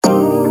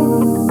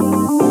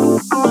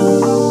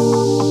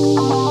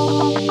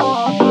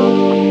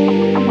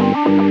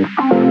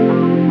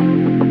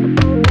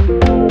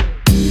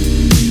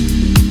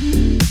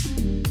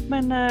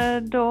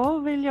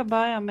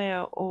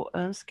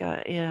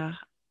önska er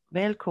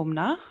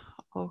välkomna.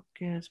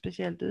 Och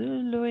speciellt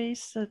du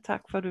Louise,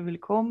 tack för att du vill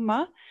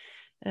komma.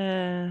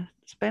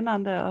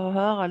 Spännande att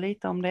höra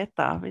lite om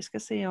detta. Vi ska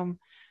se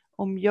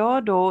om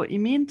jag då i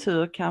min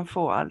tur kan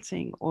få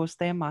allting att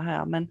stämma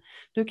här. Men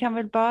du kan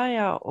väl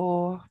börja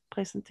och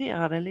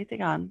presentera det lite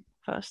grann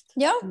först.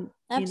 Ja,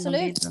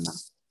 absolut.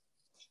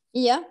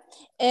 Ja.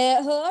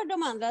 Hör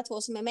de andra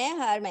två som är med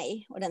här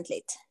mig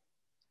ordentligt?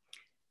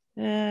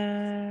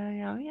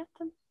 Jag vet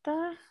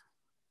inte.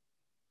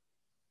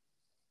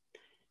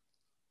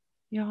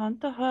 Jag har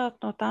inte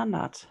hört något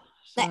annat.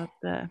 Så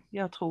att,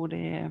 jag tror det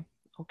är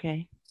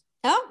okej.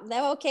 Ja,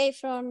 det var okej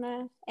från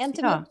en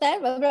tumme upp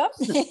där, vad bra.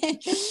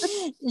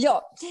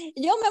 ja,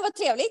 men vad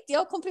trevligt.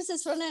 Jag kom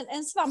precis från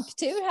en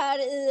svamptur här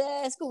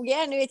i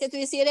skogen. Nu vet jag att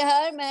vi ser det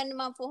här, men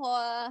man får ha,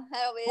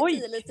 här har vi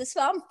 10 liter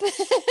svamp.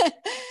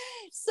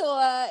 Så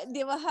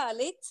det var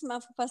härligt.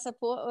 Man får passa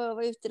på att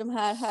vara ute de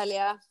här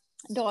härliga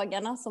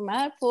dagarna som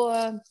är på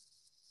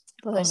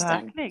hösten.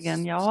 Ja,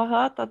 verkligen. Jag har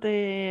hört att det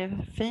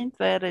är fint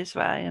väder i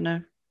Sverige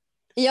nu.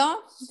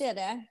 Ja, det är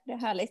det. Det är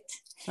härligt.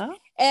 Ja.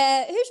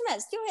 Hur som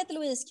helst, jag heter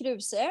Louise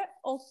Kruse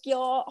och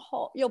jag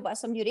jobbar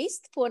som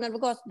jurist på en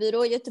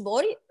advokatbyrå i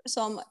Göteborg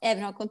som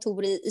även har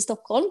kontor i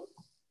Stockholm.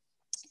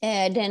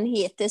 Den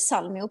heter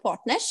Salmi &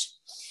 Partners.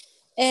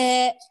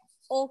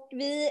 Och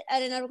vi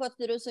är en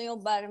advokatbyrå som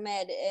jobbar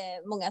med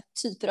många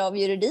typer av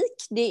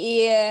juridik.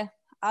 Det är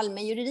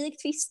allmän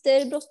juridik,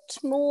 tvister,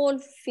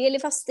 brottmål, fel i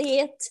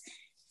fastighet,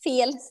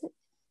 fel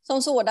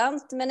som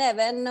sådant, men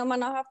även om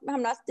man har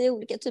hamnat i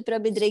olika typer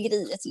av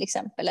bedrägerier till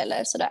exempel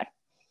eller sådär.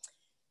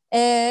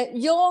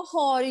 Jag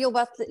har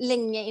jobbat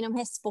länge inom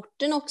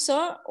hästsporten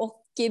också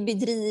och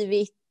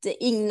bedrivit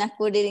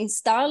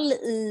inackorderingsstall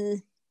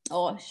i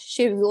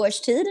 20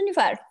 års tid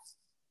ungefär.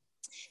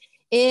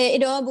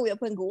 Idag bor jag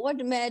på en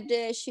gård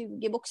med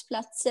 20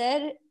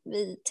 boxplatser.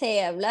 Vi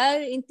tävlar,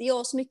 inte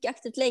jag så mycket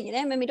aktivt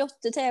längre, men min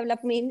dotter tävlar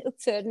på min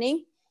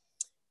uppfödning.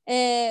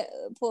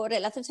 På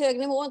relativt hög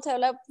nivå,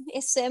 tävlar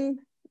SM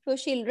på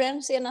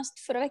Children senast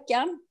förra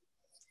veckan.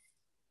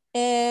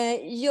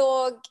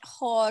 Jag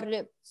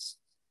har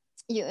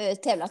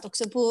tävlat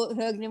också på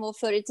hög nivå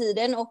förr i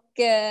tiden och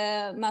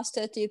man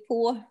stöter ju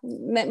på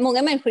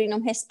många människor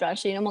inom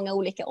hästbranschen inom många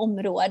olika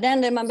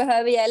områden där man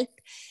behöver hjälp.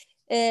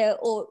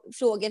 Och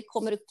frågor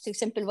kommer upp till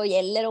exempel vad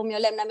gäller om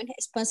jag lämnar min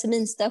häst på en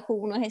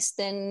seminstation och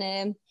hästen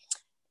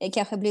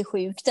kanske blir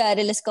sjuk där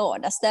eller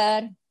skadas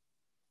där.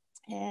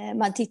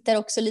 Man tittar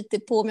också lite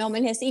på om jag har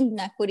min häst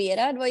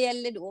inackorderad, vad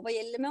gäller då? Vad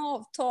gäller med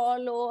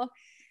avtal och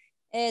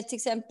till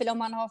exempel om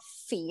man har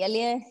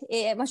fel,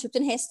 man köpt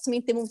en häst som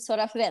inte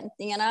motsvarar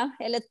förväntningarna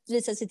eller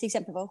visar sig till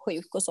exempel vara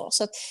sjuk och så.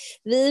 Så att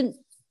vi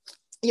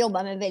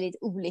jobbar med väldigt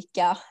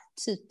olika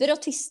typer av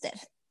tvister.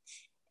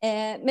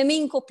 Men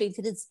min koppling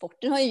till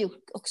ridsporten har ju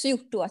också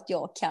gjort då att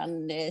jag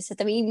kan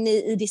sätta mig in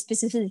i det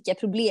specifika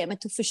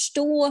problemet och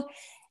förstå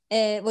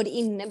vad det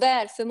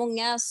innebär för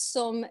många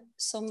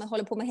som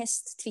håller på med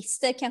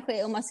hästtvister.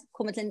 Kanske om man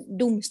kommer till en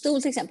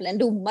domstol till exempel, en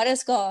domare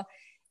ska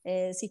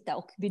sitta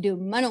och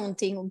bedöma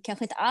någonting och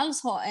kanske inte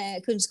alls ha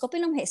kunskap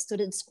inom häst och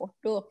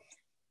ridsport. Och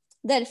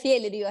därför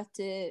gäller det ju att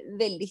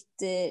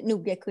väldigt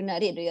noga kunna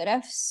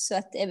redogöra så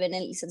att även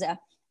en så att säga,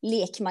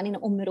 lekman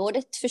inom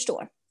området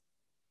förstår.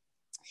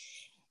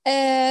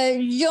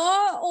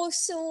 Och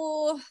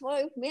så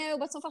har jag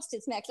jobbat som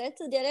fastighetsmäklare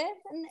tidigare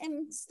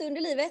en stund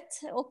i livet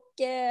och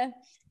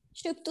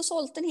köpt och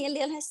sålt en hel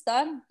del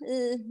hästar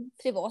i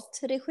privat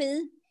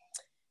regi.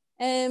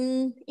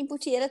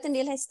 Importerat en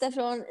del hästar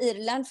från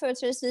Irland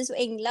företrädesvis och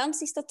England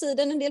sista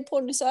tiden, en del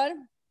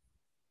ponnysar.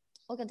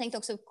 Och jag tänkte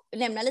också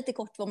nämna lite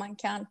kort vad man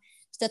kan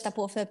stöta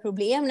på för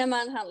problem när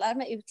man handlar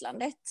med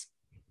utlandet.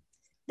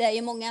 Det är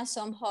ju många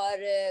som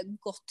har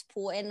gått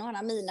på en och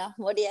annan mina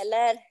vad det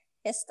gäller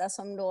hästar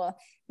som då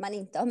man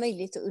inte har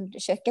möjlighet att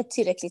undersöka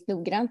tillräckligt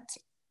noggrant.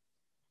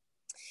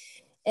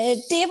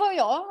 Det är vad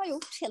jag har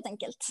gjort helt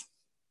enkelt.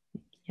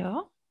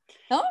 Ja.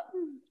 Ja.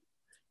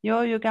 Jag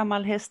är ju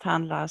gammal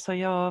hästhandlare så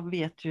jag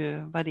vet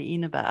ju vad det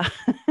innebär.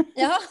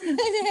 Ja,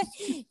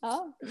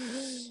 ja.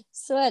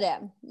 Så är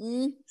det.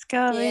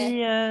 Ska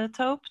vi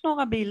ta upp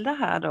några bilder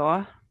här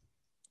då?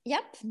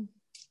 Japp.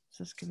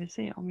 Så ska vi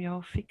se om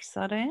jag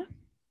fixar det.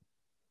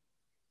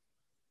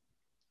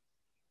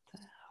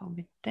 Där har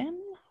vi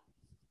den.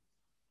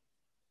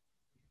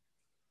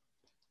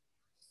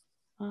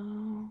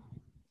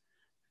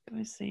 Ska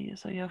vi se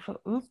så jag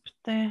får upp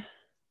det.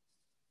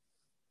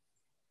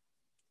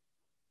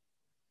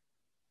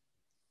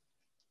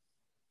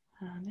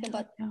 Det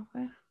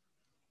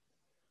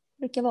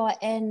brukar vara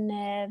en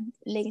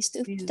längst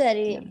upp där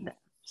i...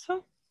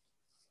 Så.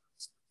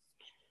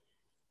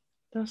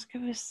 Då ska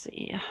vi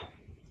se.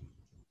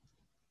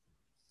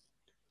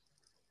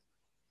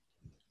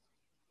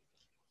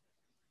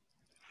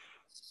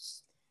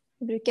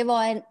 Det brukar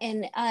vara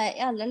en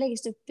allra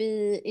längst upp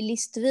i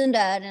listvyn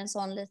där, en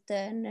sån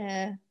liten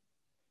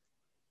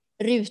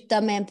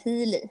ruta med en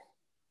pil i.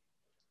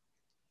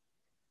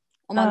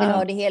 Om man vill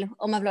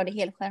ha det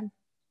helskärm.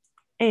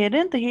 Är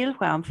det inte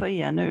helskärm för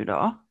er nu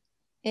då?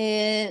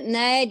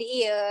 Nej,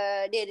 det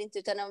är det inte,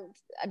 utan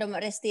de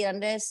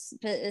resterande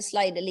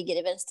slider ligger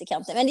i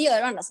vänsterkanten. Men det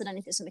gör å andra sidan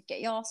inte så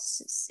mycket. Jag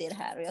ser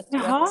här och jag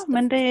tror Jaha,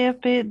 men det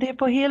är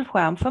på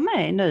helskärm för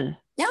mig nu.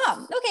 Ja,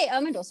 okej,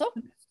 ja men då så.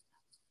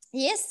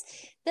 Yes,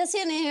 där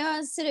ser ni hur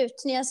jag ser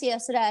ut när jag ser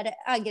sådär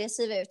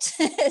aggressiv ut.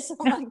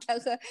 Som man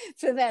kanske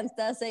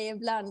förväntar sig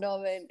ibland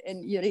av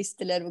en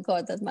jurist eller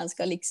advokat, att man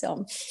ska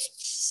liksom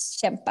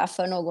kämpa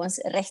för någons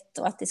rätt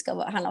och att det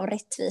ska handla om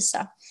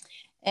rättvisa.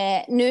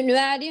 Nu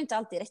är det ju inte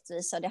alltid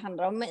rättvisa det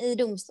handlar om i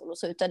domstol och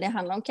så, utan det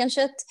handlar om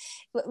kanske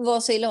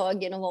vad så i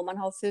lagen och vad man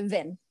har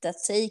förväntat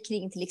sig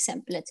kring till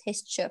exempel ett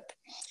hästköp.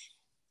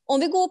 Om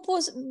vi går på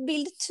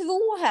bild 2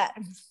 här.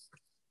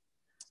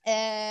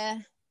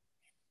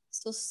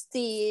 Så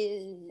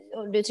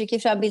om du trycker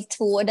fram bild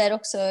 2 där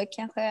också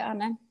kanske,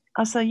 Anne.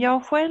 Alltså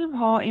jag själv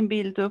har en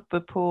bild uppe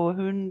på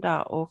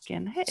hundar och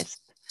en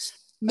häst.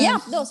 Men...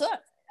 Ja, då så.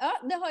 Ja,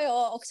 det har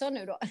jag också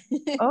nu då.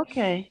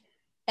 Okej.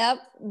 Ja,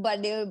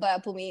 det är bara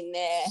på min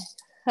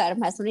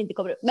skärm här som det inte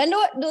kommer upp. Men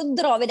då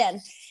drar vi den.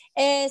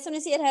 Som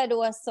ni ser här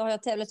då så har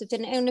jag tävlat ut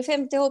en under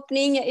 50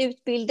 hoppning. Jag är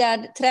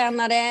utbildad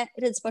tränare,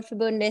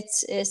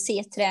 Ridsportförbundets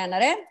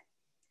C-tränare.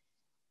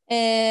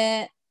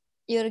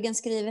 Jörgen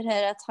skriver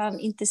här att han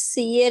inte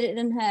ser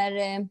den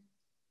här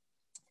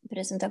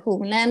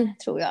presentationen,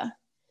 tror jag.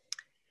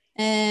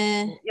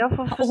 Jag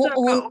får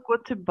försöka att gå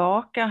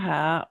tillbaka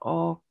här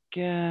och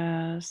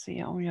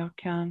se om jag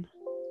kan...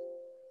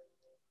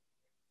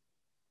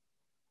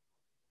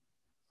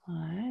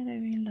 Nej,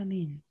 det vill den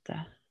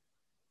inte.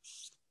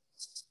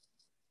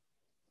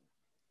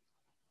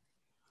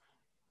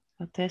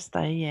 Jag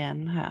testar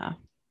igen här.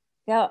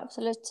 Ja,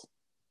 absolut.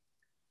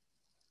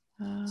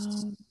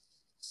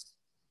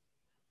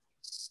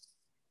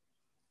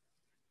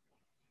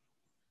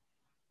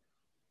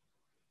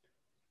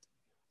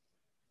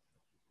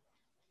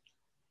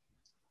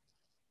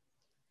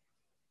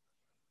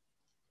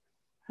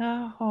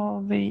 Här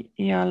har vi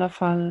i alla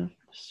fall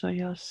så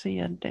jag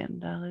ser den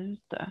där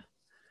ute.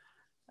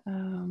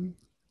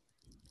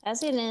 Här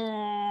ser ni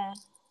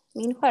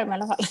min skärm i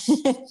alla fall.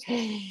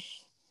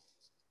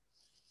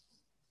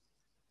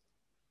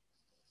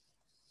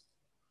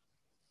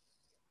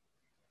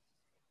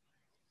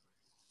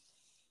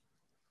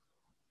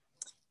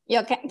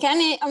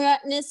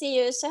 Ni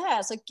ser ju så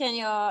här, så kan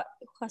jag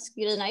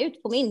skrina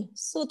ut på min.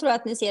 Så tror jag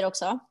att ni ser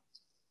också.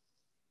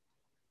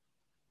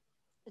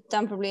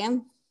 Utan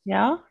problem.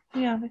 Ja, det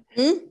gör vi.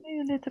 Det är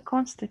ju lite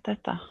konstigt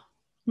detta.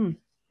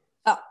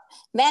 Ja,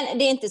 men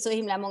det är inte så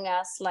himla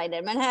många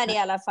slider. Men här är i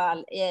alla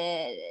fall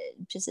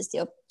precis det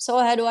jag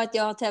sa här då, att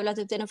jag har tävlat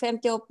ut en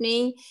 50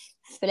 hoppning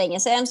för länge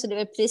sedan, så det är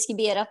väl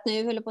preskriberat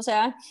nu, höll jag på att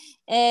säga.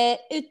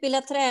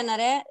 Utbildad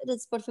tränare,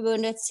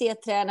 Ridsportförbundet,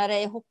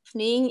 C-tränare i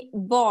hoppning,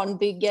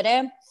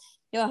 barnbyggare.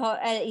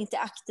 Jag är inte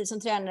aktiv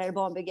som tränare eller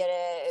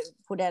barnbyggare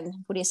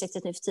på det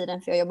sättet nu för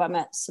tiden, för jag jobbar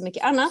med så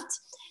mycket annat.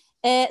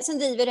 Sen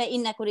driver det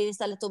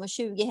inackorderingsstallet med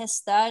 20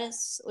 hästar,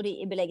 och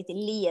det är beläget i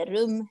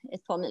Lerum,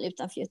 ett par mil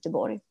utanför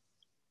Göteborg.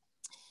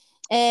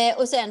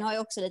 Och sen har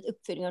jag också lite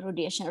uppföljning av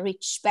Rhodesian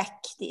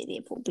Ridgeback, det är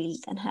det på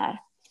bilden här.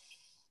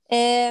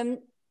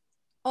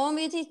 Om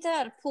vi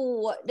tittar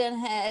på den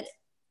här,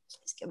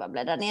 ska jag bara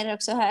bläddra ner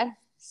också här.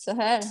 Så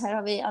här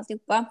har vi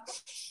alltihopa.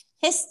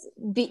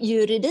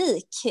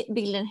 Hästjuridik,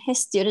 bilden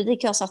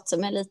hästjuridik har jag satt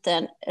som en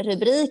liten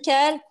rubrik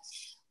här.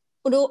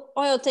 Och då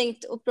har jag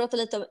tänkt att prata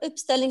lite om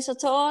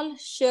uppställningsavtal,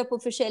 köp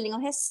och försäljning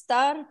av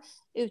hästar,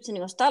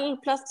 uthyrning av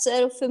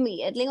stallplatser och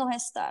förmedling av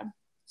hästar.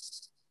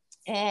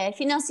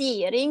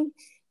 Finansiering,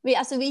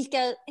 alltså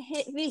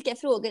vilka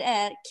frågor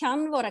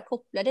kan vara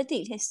kopplade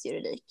till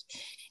hästjuridik.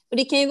 Och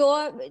det kan ju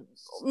vara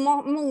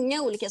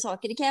många olika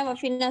saker. Det kan vara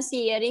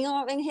finansiering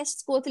av en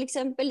hästgård till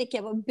exempel. Det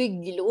kan vara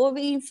bygglov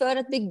inför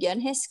att bygga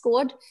en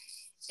hästgård.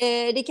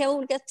 Det kan vara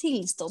olika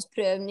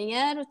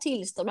tillståndsprövningar och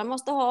tillstånd man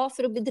måste ha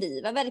för att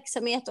bedriva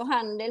verksamhet och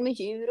handel med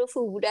djur och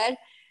foder.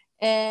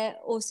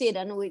 Och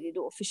sedan är det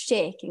då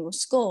försäkring och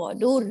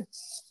skador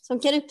som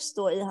kan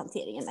uppstå i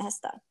hanteringen med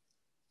hästar.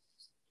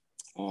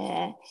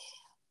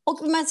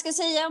 Och man ska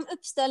säga om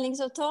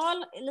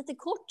uppställningsavtal, lite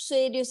kort så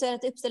är det ju så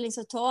att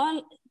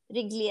uppställningsavtal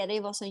reglerar ju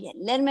vad som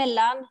gäller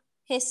mellan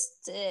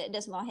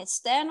den som har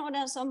hästen och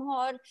den som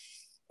har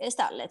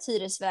stallet,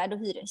 hyresvärd och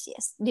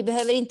hyresgäst. Det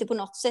behöver inte på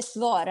något sätt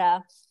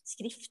vara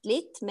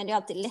skriftligt, men det är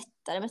alltid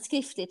lättare med ett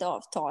skriftligt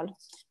avtal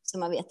så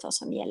man vet vad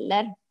som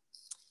gäller.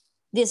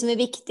 Det som är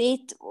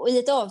viktigt och i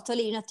ett avtal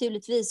är ju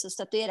naturligtvis att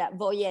statuera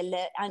vad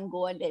gäller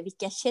angående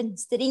vilka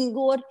tjänster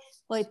ingår,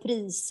 vad är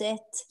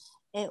priset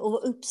och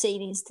vad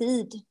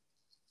uppsägningstid.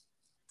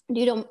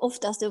 Det är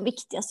oftast de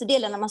viktigaste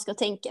delarna man ska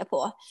tänka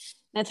på.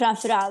 Men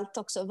framförallt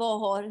också vad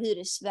har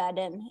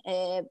hyresvärden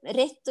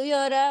rätt att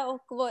göra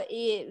och vad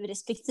är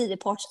respektive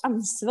parts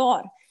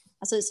ansvar.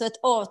 Alltså så ett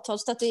avtal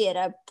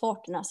statuerar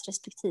parternas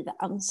respektive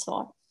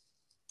ansvar.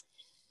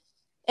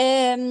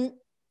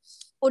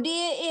 Och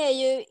det är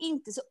ju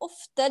inte så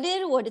ofta det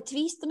råder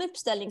tvist om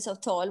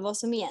uppställningsavtal, vad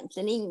som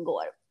egentligen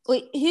ingår. Och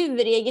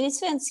huvudregeln i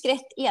svensk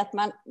rätt är att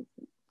man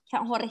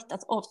kan ha rätt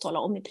att avtala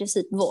om i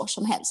princip vad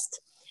som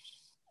helst.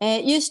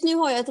 Just nu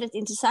har jag ett rätt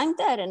intressant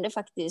ärende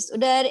faktiskt. Och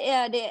där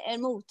är det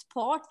en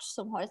motpart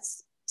som har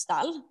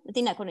ett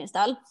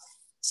inackorderingsstall,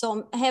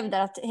 som hävdar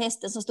att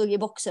hästen som stod i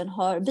boxen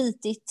har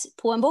bitit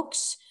på en box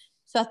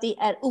så att det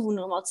är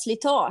onormalt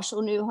slitage.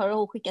 Och nu har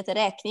hon skickat en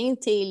räkning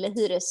till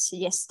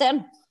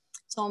hyresgästen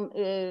som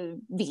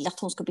vill att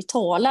hon ska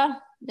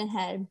betala den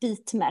här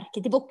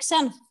bitmärket i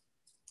boxen.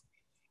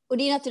 Och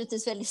det är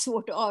naturligtvis väldigt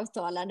svårt att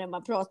avtala när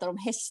man pratar om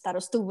hästar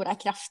och stora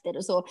krafter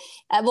och så.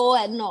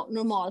 Vad är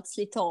normalt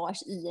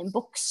slitage i en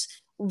box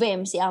och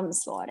vems är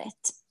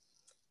ansvaret?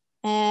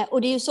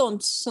 Och det är ju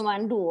sånt som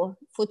man då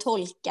får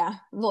tolka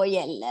vad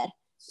gäller.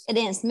 Är det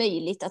ens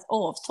möjligt att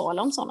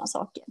avtala om sådana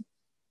saker?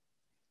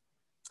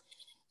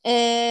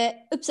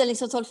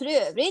 Uppställningsavtal för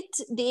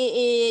övrigt, det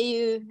är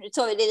ju, nu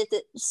tar vi det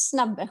lite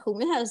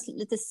snabbversionen här,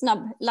 lite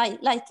snabb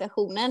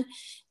light-versionen.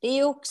 Det är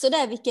ju också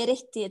där vilka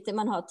rättigheter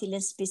man har till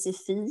en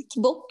specifik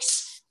box,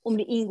 om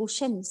det ingår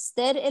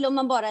tjänster eller om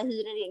man bara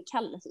hyr en ren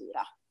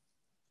kallhyra.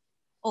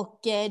 Och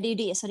det är ju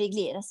det som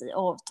regleras i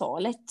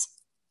avtalet.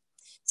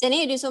 Sen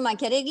är det ju så man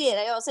kan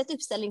reglera, jag har sett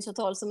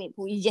uppställningsavtal som är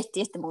på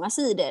jättemånga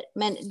sidor,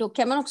 men då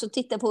kan man också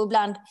titta på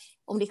ibland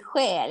om det är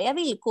skäliga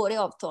villkor i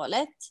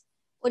avtalet.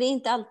 Och det är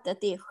inte alltid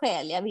att det är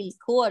skäliga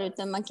villkor,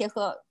 utan man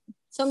kanske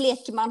som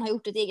lekman har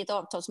gjort ett eget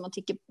avtal som man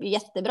tycker är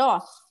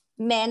jättebra,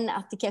 men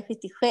att det kanske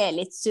inte är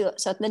skäligt,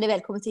 så att när det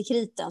väl kommer till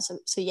kritan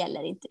så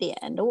gäller inte det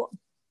ändå.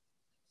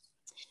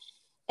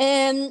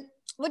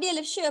 Vad det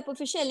gäller köp och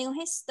försäljning av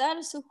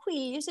hästar så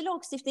skiljer sig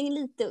lagstiftningen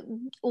lite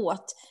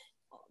åt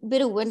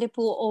beroende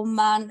på om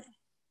man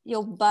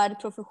jobbar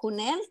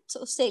professionellt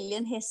och säljer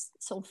en häst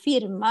som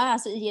firma,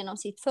 alltså genom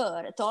sitt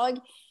företag,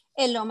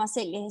 eller om man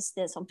säljer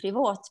hästen som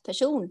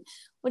privatperson.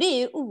 Och det är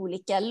ju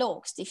olika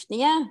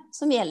lagstiftningar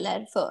som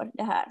gäller för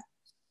det här.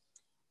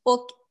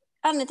 Och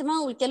anledningen till att man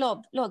har olika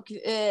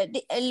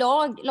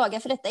lagar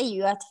för detta är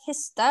ju att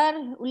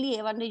hästar och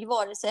levande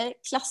varelser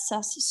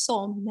klassas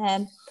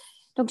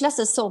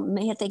som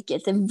helt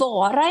enkelt en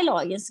vara i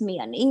lagens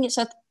mening.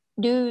 Så att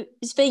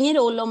det spelar ingen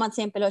roll om man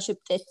till exempel har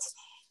köpt ett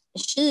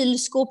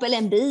kylskåp eller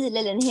en bil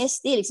eller en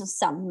häst, det är liksom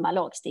samma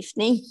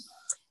lagstiftning.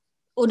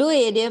 Och då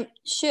är det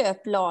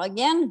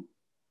köplagen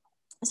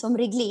som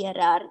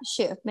reglerar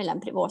köp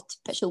mellan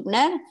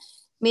privatpersoner,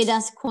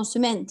 medan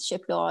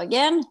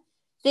konsumentköplagen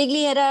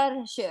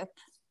reglerar köp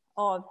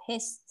av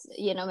häst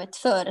genom ett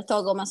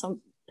företag, om man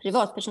som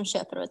privatperson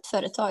köper av ett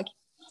företag.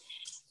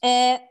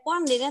 Och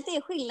anledningen att det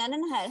är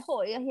skillnaden här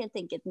har ju helt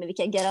enkelt med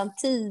vilka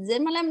garantier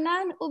man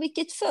lämnar och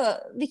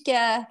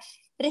vilka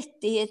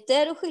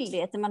rättigheter och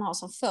skyldigheter man har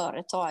som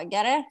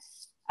företagare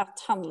att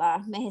handla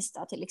med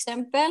hästar till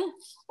exempel.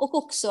 Och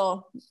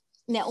också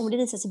om det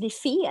visar sig bli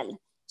fel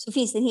så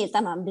finns det en helt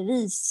annan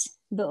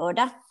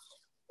bevisbörda.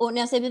 Och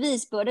när jag säger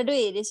bevisbörda, då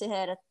är det så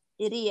här att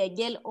i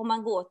regel om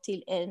man går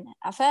till en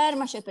affär,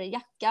 man köper en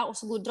jacka och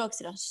så går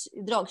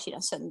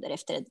dragkedjan sönder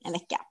efter en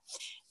vecka.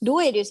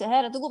 Då är det ju så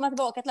här att då går man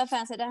tillbaka till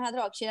affären och säger den här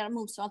dragkedjan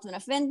motsvarar inte mina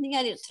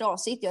förväntningar, det är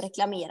trasigt, jag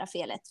reklamerar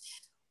felet.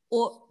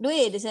 Och då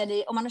är det så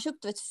här, om man har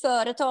köpt ett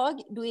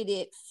företag, då är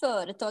det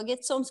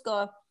företaget som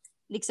ska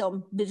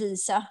liksom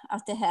bevisa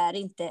att det här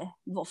inte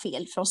var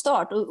fel från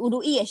start. Och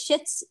då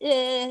ersätts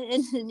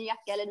en ny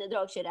jacka eller en ny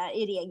dragkedja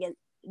i regel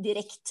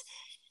direkt.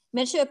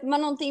 Men köper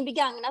man någonting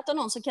begagnat av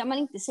någon så kan man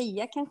inte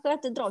säga kanske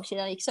att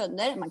dragkedjan gick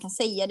sönder. Man kan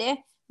säga det,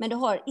 men då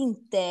har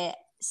inte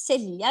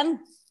säljaren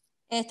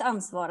ett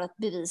ansvar att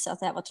bevisa att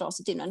det här var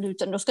trasigt innan.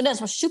 Utan då ska den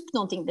som har köpt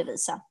någonting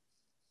bevisa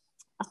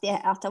att det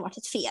har varit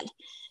ett fel.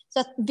 Så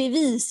att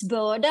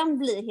bevisbördan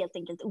blir helt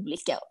enkelt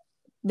olika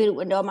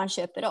beroende om man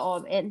köper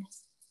av en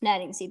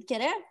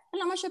näringsidkare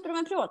eller om man köper av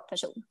en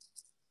privatperson.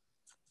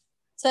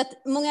 Så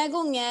att många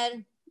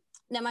gånger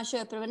när man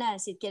köper av en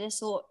näringsidkare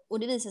och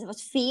det visar sig vara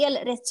ett fel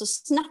rätt så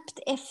snabbt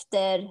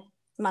efter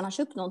man har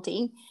köpt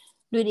någonting,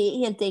 då är det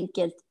helt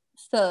enkelt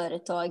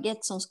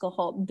företaget som ska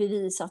ha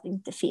bevisat att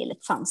inte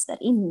felet fanns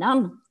där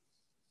innan.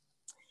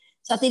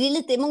 Så att det är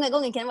lite, många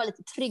gånger kan det vara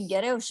lite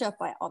tryggare att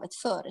köpa av ett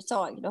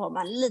företag. Då har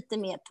man lite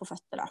mer på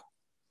fötterna.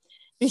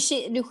 Det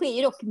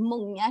sker dock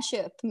många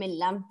köp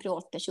mellan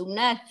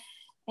privatpersoner.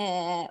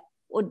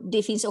 Och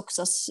det finns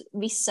också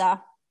vissa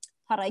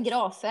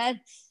paragrafer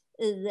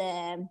i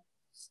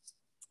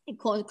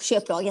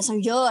köplagen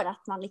som gör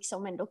att man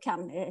liksom ändå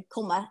kan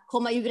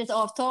komma ur ett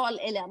avtal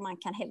eller att man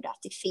kan hävda att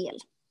det är fel.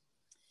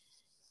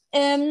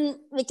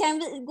 Vi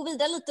kan gå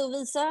vidare lite och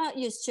visa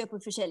just köp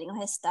och försäljning av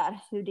hästar,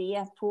 hur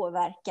det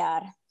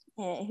påverkar,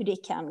 hur det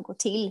kan gå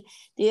till.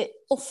 Det är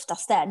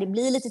oftast där det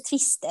blir lite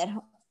tvister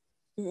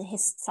i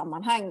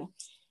hästsammanhang.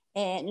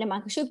 När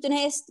man har köpt en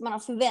häst, man har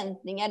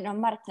förväntningar, den har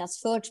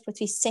marknadsförts på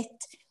ett visst sätt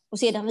och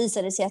sedan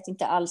visar det sig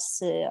att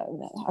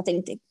att den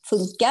inte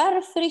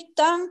funkar för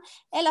ryttaren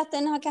eller att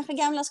den har kanske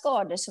gamla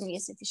skador som ger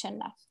sig till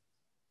känna.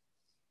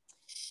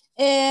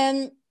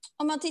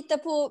 Om man tittar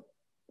på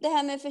det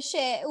här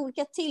med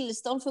olika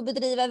tillstånd för att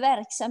bedriva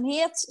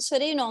verksamhet, så är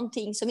det ju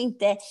någonting som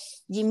inte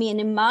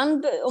gemene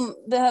man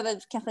behöver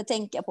kanske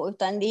tänka på,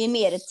 utan det är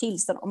mer ett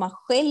tillstånd om man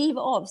själv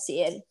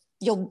avser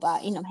jobba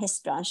inom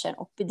hästbranschen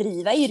och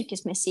bedriva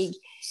yrkesmässig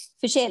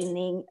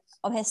försäljning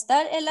av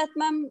hästar, eller att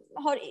man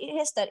har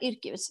hästar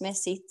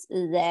yrkesmässigt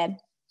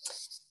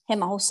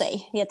hemma hos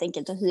sig helt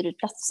enkelt och hyr ut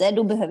platser,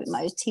 då behöver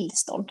man ju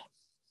tillstånd.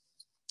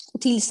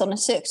 Och tillstånden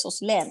söks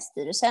hos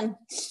Länsstyrelsen.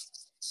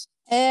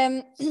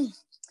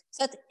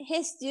 Så att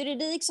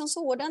hästjuridik som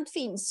sådant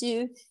finns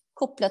ju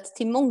kopplat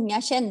till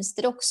många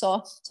tjänster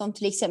också, som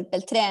till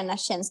exempel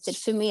tränartjänster,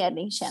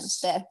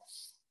 förmedlingstjänster.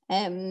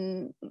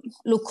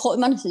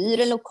 Man hyr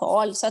en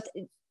lokal, så att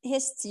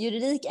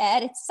hästjuridik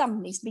är ett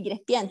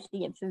samlingsbegrepp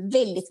egentligen för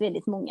väldigt,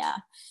 väldigt många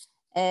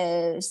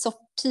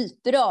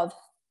typer av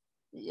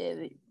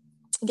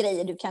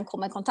grejer du kan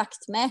komma i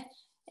kontakt med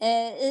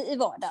i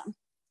vardagen.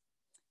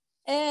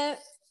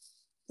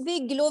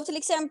 Bygglov till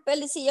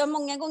exempel, det ser jag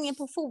många gånger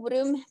på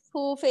forum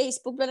på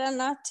Facebook bland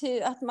annat,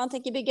 att man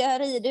tänker bygga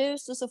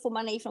ridhus och så får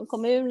man ifrån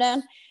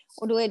kommunen,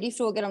 och då är det ju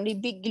frågan om det är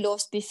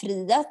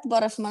bygglovsbefriat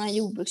bara för man har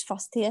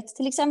jordbruksfastighet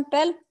till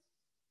exempel.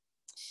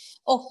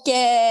 Och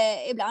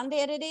ibland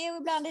är det och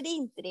ibland är det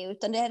inte det,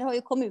 utan det här har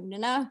ju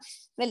kommunerna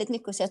väldigt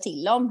mycket att säga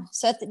till om.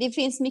 Så att det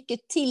finns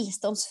mycket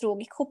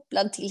tillståndsfrågor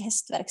kopplade till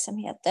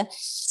hästverksamheten,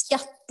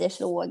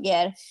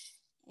 skattefrågor,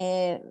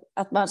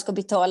 att man ska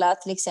betala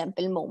till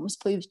exempel moms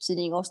på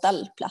uthyrning av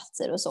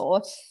stallplatser och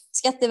så.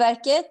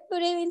 Skatteverket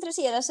börjar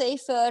intressera sig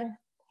för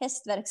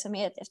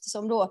hästverksamhet,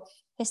 eftersom då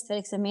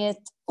hästverksamhet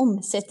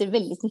omsätter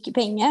väldigt mycket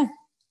pengar.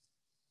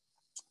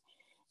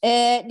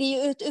 Det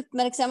är ju ett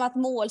uppmärksammat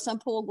mål som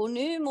pågår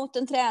nu mot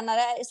en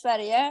tränare i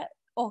Sverige,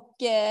 och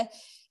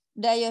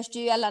där görs det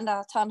ju gällande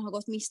att han har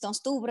gått miste om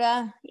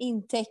stora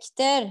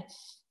intäkter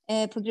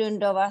på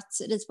grund av att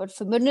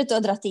Ridsportförbundet har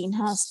dragit in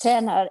hans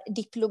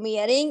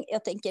tränardiplomering.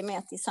 Jag tänker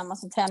med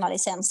tillsammans med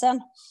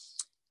tränarlicensen.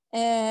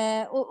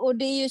 Och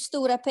det är ju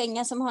stora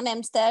pengar som har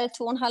nämnts där.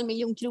 2,5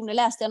 miljoner kronor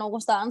läste jag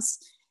någonstans.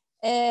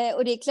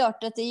 Och det är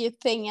klart att det är ju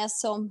pengar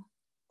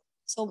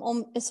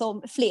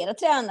som flera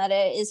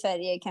tränare i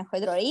Sverige kanske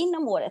drar in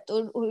om året.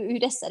 Och hur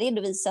dessa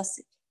redovisas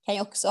kan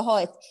ju också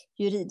ha ett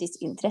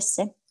juridiskt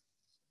intresse.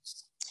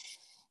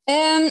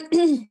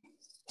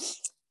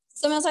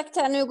 Som jag sagt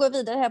här, nu går jag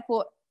vidare här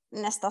på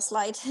nästa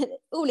slide.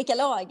 Olika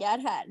lagar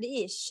här. Det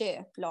är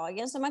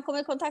köplagen som man kommer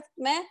i kontakt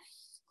med.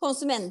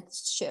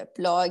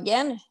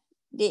 Konsumentköplagen.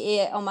 Det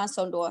är om man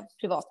som då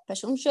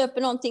privatperson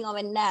köper någonting av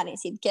en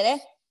näringsidkare.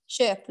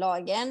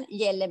 Köplagen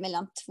gäller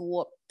mellan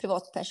 2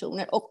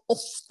 privatpersoner och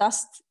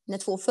oftast när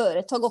 2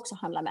 företag också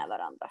handlar med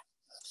varandra.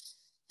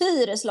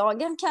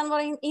 Hyreslagen kan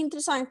vara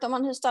intressant om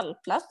man hyr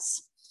stallplats.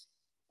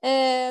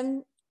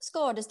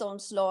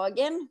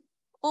 Skadeståndslagen.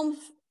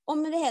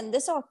 Om det händer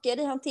saker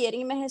i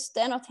hanteringen med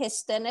hästen, att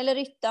hästen eller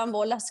ryttaren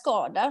vållar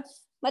skada.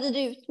 Man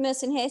rider ut med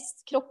sin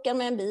häst, krockar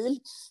med en bil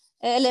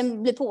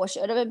eller blir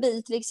påkörd av en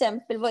bil till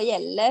exempel, vad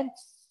gäller.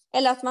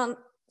 Eller att man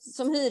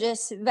som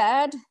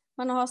hyresvärd,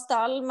 man har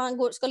stall,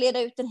 man ska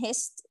leda ut en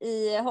häst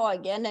i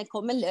hagen, den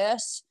kommer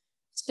lös,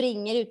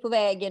 springer ut på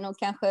vägen och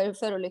kanske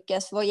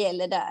förolyckas, vad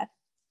gäller där.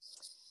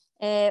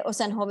 Och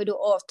sen har vi då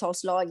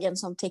avtalslagen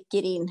som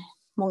täcker in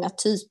många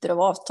typer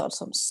av avtal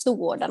som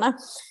sådana.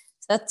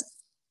 Så att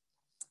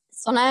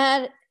sådana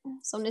här,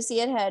 som ni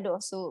ser här då,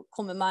 så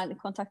kommer man i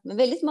kontakt med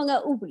väldigt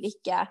många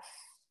olika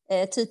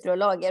typer av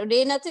lagar. Och det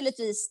är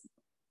naturligtvis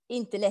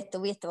inte lätt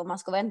att veta vad man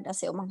ska vända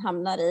sig om man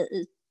hamnar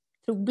i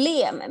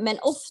problem. Men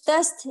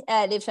oftast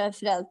är det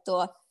framförallt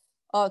då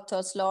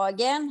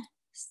avtalslagen,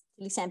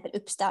 till exempel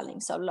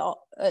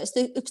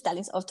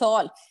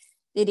uppställningsavtal.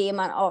 Det är det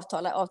man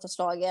avtalar,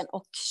 avtalslagen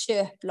och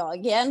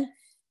köplagen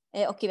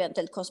och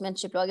eventuellt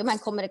konsumentköplagen man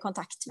kommer i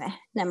kontakt med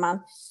när man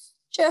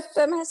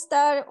köper med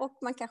hästar och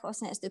man kanske har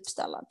sin häst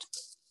uppstallad.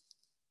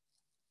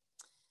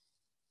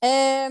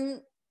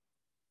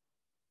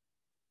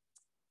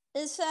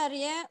 I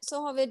Sverige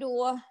så har vi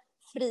då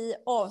fri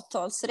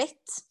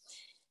avtalsrätt.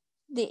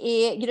 Det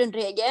är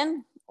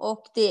grundregeln,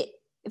 och det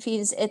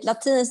finns ett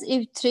latinskt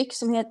uttryck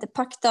som heter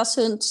pacta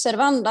sunt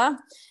servanda,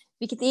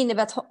 vilket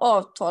innebär att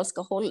avtal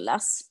ska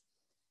hållas.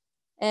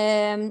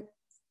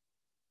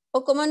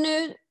 Och om man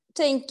nu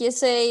tänker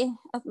sig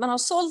att man har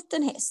sålt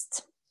en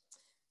häst.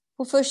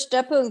 På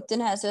första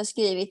punkten här så har jag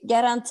skrivit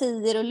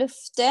garantier och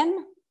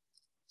luften.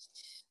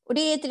 Och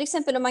det är till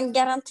exempel om man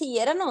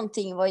garanterar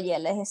någonting vad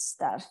gäller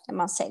hästar, när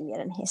man säljer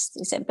en häst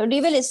till exempel. Och det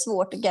är väldigt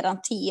svårt att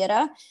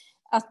garantera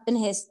att en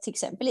häst till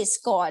exempel är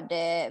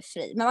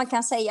skadefri. Men man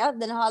kan säga att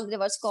den har aldrig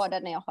varit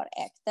skadad när jag har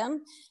ägt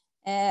den.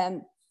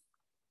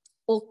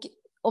 Och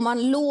om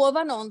man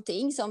lovar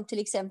någonting som till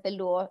exempel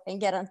då en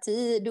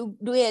garanti,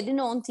 då är det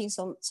någonting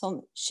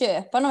som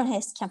köparen av en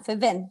häst kan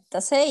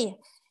förvänta sig.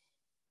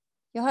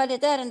 Jag hade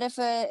ett ärende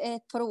för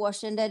ett par år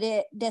sedan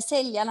där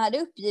säljaren hade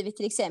uppgivit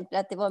till exempel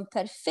att det var en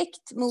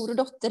perfekt mor- och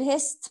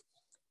dotterhäst.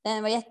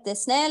 Den var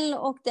jättesnäll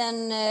och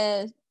den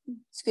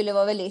skulle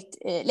vara väldigt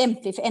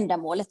lämplig för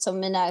ändamålet som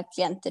mina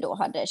klienter då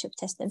hade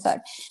köpt hästen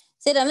för.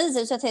 Sedan visade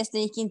det sig att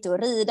hästen gick inte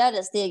att rida,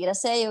 den stegrade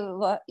sig och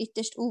var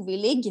ytterst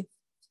ovillig.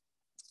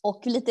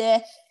 Och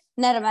lite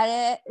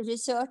närmare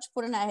research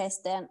på den här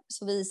hästen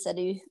så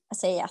visade ju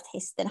sig att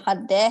hästen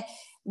hade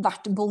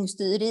varit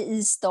bångstyrig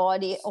i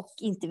stadie och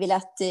inte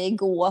velat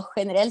gå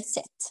generellt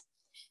sett.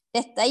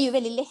 Detta är ju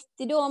väldigt lätt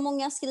idag.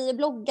 Många skriver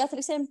bloggar till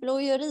exempel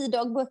och gör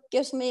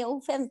riddagböcker som är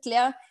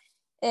offentliga.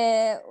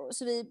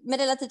 Så med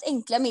relativt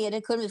enkla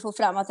medel kunde vi få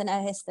fram att den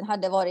här hästen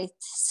hade varit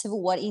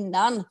svår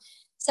innan.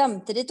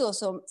 Samtidigt då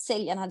som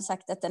säljaren hade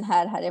sagt att den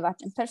här hade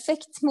varit en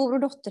perfekt mor- och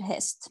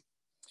dotterhäst.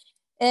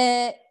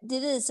 Det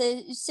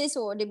visade sig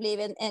så, det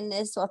blev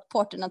så att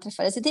parterna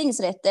träffades i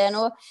tingsrätten,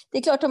 och det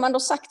är klart, om man då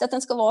sagt att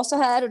den ska vara så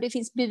här och det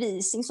finns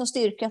bevisning som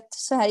styrker att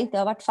så här inte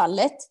har varit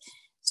fallet,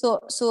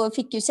 så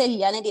fick ju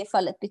säljaren i det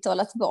fallet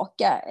betala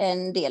tillbaka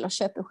en del av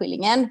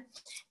köpeskillingen.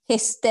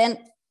 Hästen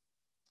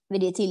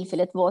vid det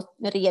tillfället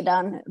var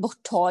redan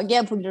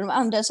borttagen på grund av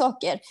andra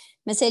saker,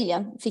 men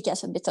säljaren fick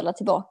alltså betala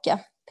tillbaka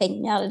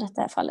pengar i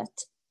detta fallet.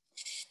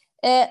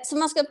 Så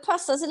man ska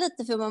passa sig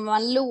lite för vad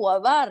man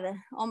lovar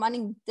om man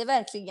inte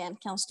verkligen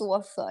kan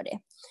stå för det.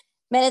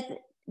 Men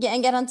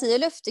en garanti och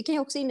löfte kan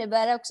ju också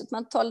innebära också att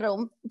man talar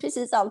om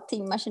precis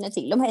allting man känner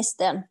till om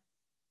hästen.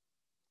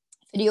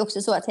 För det är ju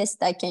också så att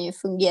hästar kan ju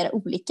fungera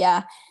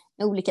olika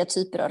med olika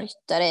typer av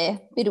ryttare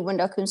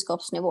beroende av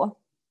kunskapsnivå.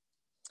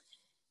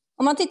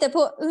 Om man tittar på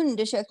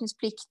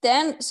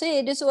undersökningsplikten så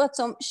är det så att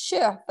som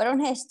köpare av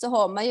en häst så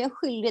har man ju en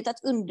skyldighet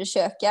att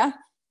undersöka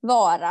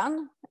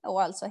varan,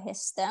 och alltså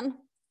hästen.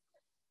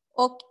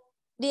 Och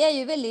det är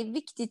ju väldigt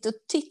viktigt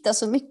att titta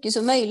så mycket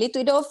som möjligt.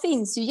 Och idag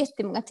finns ju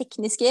jättemånga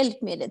tekniska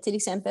hjälpmedel, till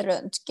exempel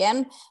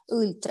röntgen,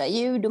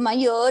 ultraljud. Och man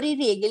gör i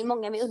regel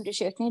många mer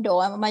undersökningar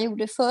idag än vad man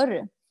gjorde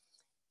förr.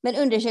 Men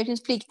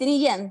undersökningsplikten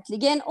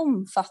egentligen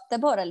omfattar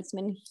bara liksom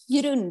en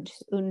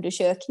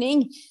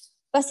grundundersökning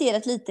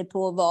baserat lite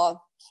på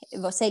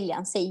vad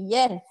säljaren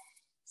säger.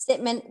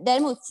 Men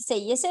däremot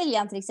säger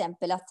säljaren till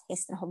exempel att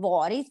hästen har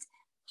varit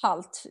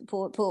halt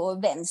på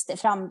vänster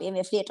framben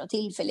vid flertal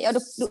tillfällen, ja,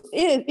 då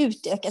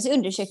utökas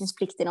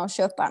undersökningsplikten av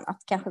köparen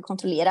att kanske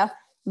kontrollera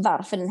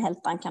varför den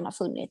haltan kan ha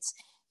funnits.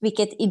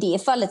 Vilket i det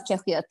fallet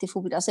kanske gör att det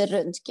fordras en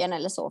röntgen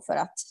eller så för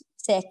att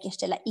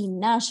säkerställa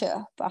innan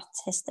köp att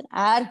hästen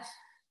är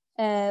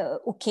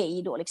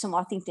okej då, liksom, och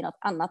att det inte är något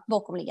annat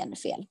bakomliggande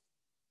fel.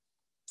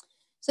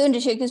 Så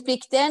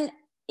undersökningsplikten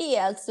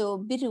är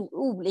alltså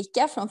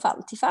olika från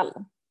fall till fall.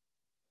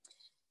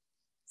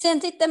 Sen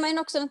tittar man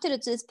också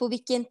naturligtvis på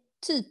vilken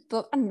typ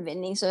av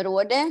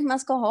användningsområde man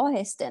ska ha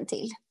hästen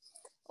till.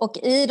 Och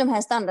i de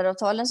här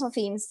standardavtalen som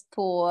finns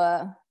på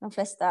de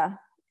flesta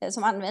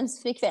som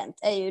används frekvent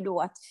är ju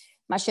då att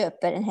man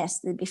köper en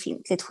häst i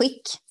befintligt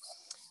skick.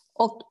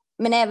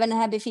 Men även den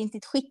här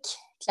befintligt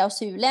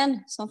skick-klausulen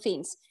som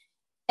finns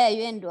är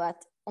ju ändå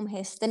att om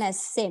hästen är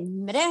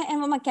sämre än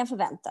vad man kan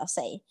förvänta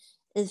sig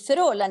i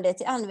förhållande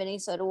till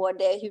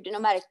användningsområde, hur den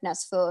har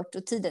marknadsfört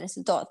och tidigare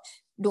resultat,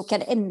 då kan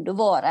det ändå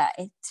vara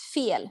ett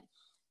fel.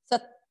 Så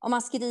att om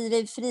man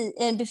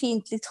skriver en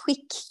befintligt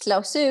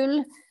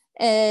skick-klausul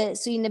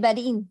så innebär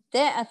det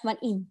inte att man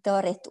inte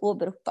har rätt att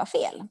åberopa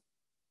fel.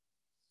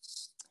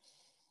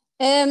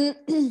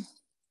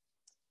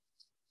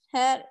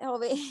 Här har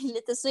vi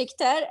lite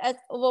snyggt här,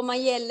 och vad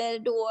man gäller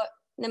då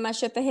när man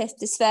köper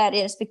häst i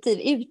Sverige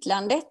respektive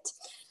utlandet.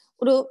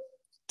 Och då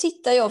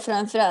tittar jag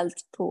framförallt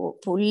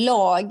på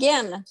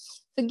lagen.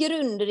 För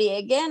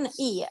grundregeln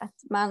är att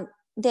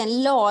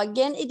den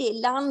lagen i det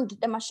land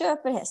där man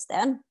köper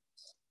hästen,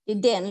 det är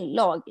den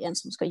lagen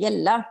som ska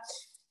gälla.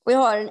 Och jag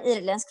har en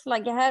irländsk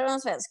flagga här och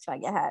en svensk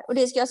flagga här. Och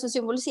det ska alltså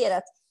symbolisera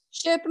att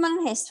köper man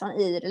en häst från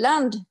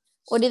Irland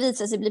och det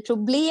visar sig bli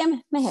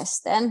problem med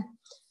hästen,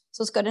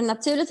 så ska den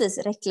naturligtvis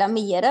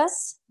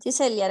reklameras till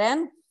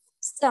säljaren.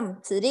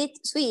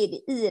 Samtidigt så är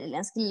det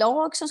irländsk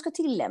lag som ska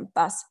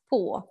tillämpas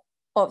på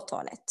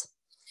avtalet.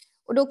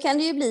 Och då kan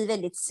det ju bli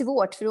väldigt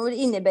svårt, för då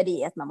innebär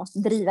det att man måste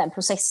driva en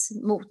process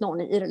mot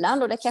någon i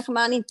Irland, och där kanske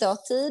man inte har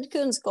tid,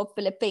 kunskap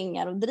eller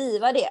pengar att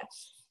driva det.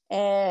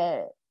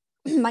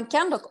 Man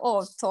kan dock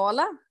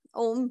avtala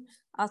om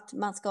att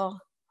man ska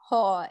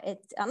ha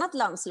ett annat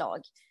landslag.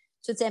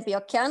 Så till exempel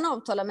jag kan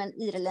avtala med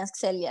en irländsk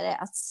säljare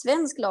att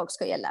svensk lag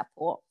ska gälla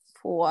på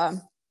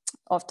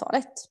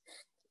avtalet.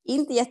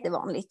 Inte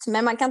jättevanligt,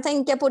 men man kan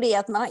tänka på det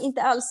att man har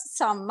inte alls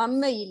samma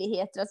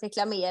möjligheter att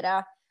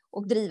reklamera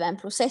och driva en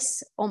process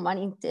om man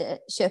inte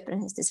köper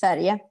en häst i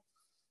Sverige.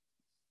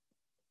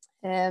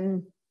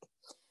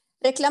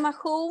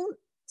 Reklamation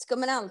ska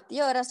man alltid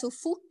göra så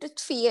fort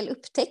ett fel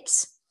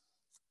upptäcks.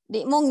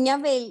 Många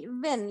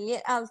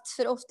väljer allt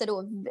för ofta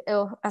då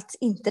att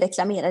inte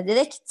reklamera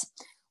direkt.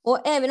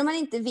 Och även om man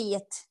inte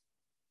vet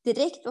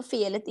direkt vad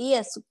felet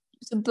är,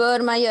 så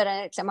bör man göra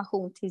en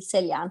reklamation till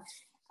säljaren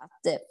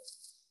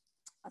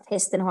att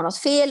hästen har något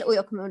fel, och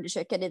jag kommer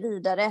undersöka det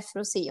vidare för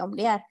att se om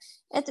det är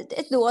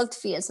ett dolt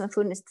fel som har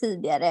funnits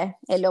tidigare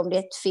eller om det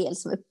är ett fel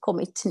som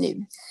uppkommit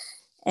nu.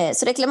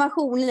 Så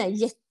reklamationen är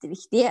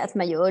jätteviktig, att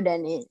man gör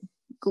den i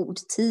god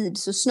tid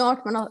så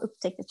snart man har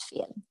upptäckt ett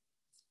fel.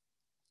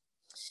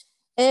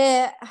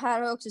 Här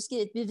har jag också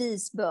skrivit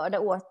bevisbörda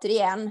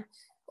återigen,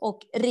 och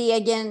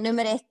regeln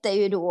nummer 1 är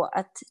ju då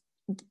att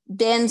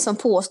den som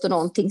påstår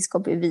någonting ska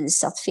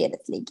bevisa att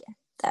felet ligger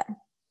där.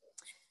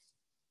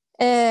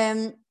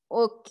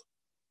 Och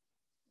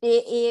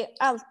det är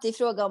alltid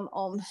fråga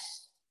om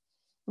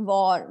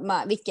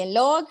vilken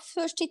lag.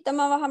 Först tittar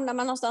man, var hamnar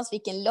man någonstans,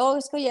 vilken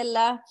lag ska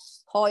gälla,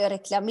 har jag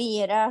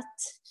reklamerat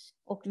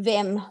och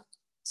vem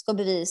ska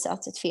bevisa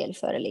att ett fel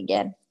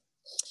föreligger.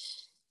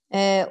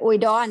 Och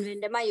idag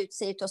använder man ju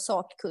sig av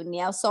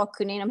sakkunniga, och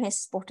sakkunniga inom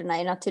hästsporterna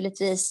är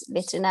naturligtvis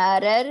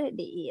veterinärer,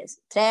 det är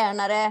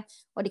tränare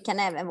och det kan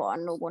även vara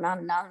någon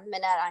annan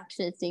med nära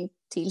anknytning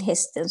till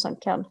hästen som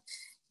kan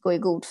gå i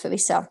god för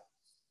vissa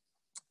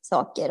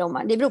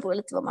saker. Det beror på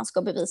lite vad man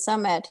ska bevisa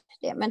med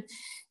det, men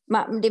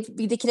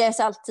det krävs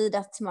alltid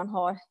att man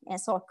har en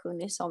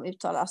sakkunnig som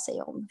uttalar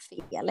sig om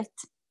felet.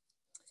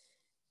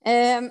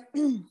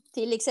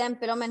 Till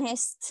exempel om en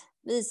häst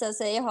visar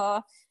sig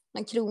ha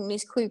en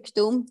kronisk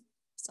sjukdom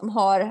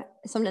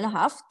som den har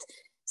haft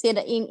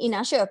sedan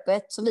innan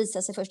köpet, som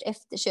visar sig först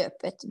efter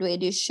köpet, då är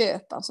det ju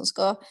köparen som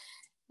ska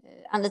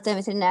anlita en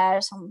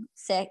veterinär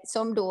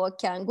som då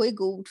kan gå i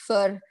god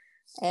för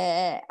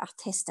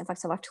att hästen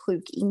faktiskt har varit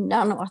sjuk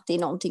innan och att det är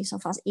någonting som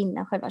fanns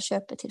innan själva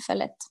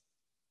köpetillfället.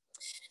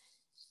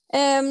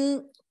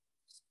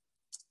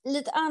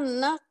 Lite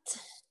annat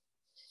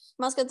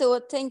man ska då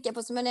tänka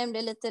på, som jag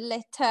nämnde lite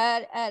lätt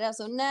här, är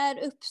alltså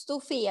när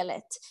uppstår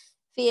felet?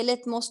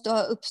 Felet måste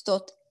ha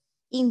uppstått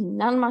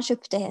innan man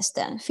köpte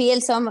hästen.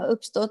 Fel som har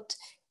uppstått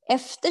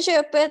efter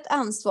köpet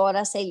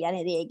ansvarar säljaren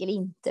i regel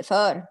inte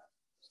för.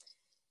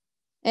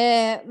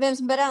 Vem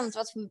som bär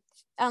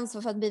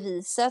ansvar för att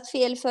bevisa att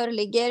fel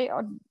föreligger?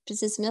 Ja,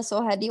 precis som jag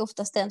sa här, det är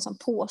oftast den som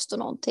påstår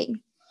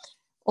någonting.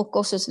 Och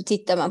också så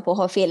tittar man på,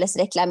 har felet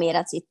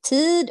reklamerats i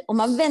tid? Om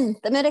man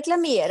väntar med att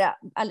reklamera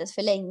alldeles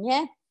för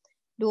länge,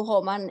 då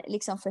har man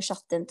liksom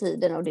försatt den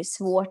tiden och det är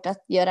svårt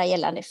att göra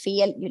gällande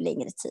fel ju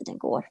längre tiden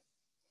går.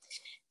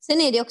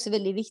 Sen är det också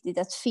väldigt viktigt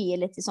att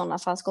felet i sådana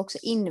fall ska också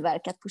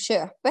inverka på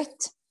köpet.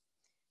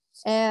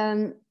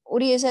 Och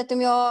det är ju så att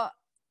om jag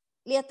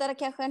letar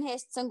kanske en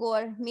häst som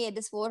går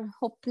medelsvår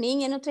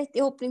hoppning,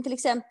 1,30 hoppning till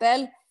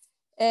exempel,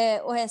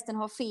 och hästen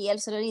har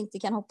fel så den inte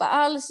kan hoppa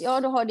alls,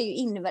 ja då har det ju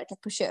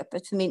inverkat på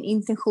köpet, för min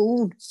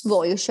intention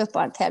var ju att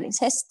köpa en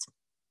tävlingshäst.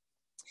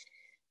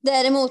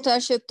 Däremot har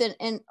jag köpt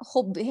en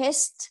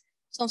hobbyhäst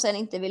som sen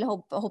inte vill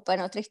hoppa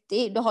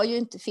 1,30, då har ju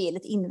inte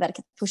felet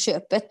inverkat på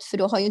köpet, för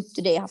då har ju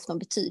inte det haft någon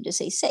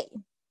betydelse i sig.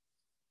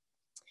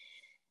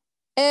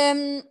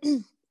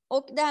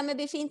 Och det här med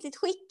befintligt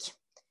skick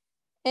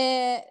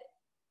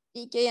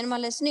gick jag igenom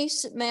alldeles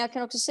nyss, men jag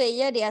kan också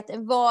säga det att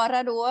en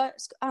vara då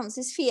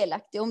anses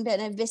felaktig om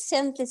den är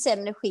väsentligt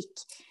sämre skick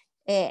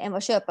än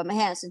vad köparen med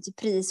hänsyn till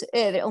pris och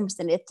övriga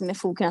omständigheter med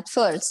fog kunnat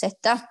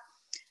förutsätta.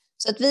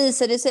 Så att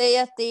visar det sig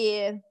att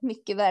det är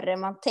mycket värre än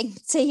man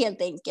tänkt sig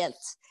helt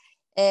enkelt,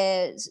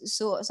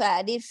 så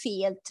är det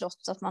fel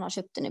trots att man har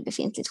köpt den i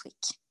befintligt skick.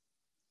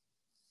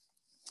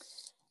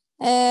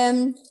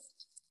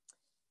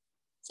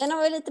 Sen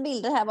har vi lite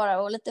bilder här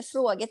bara och lite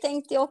frågor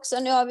tänkte jag också.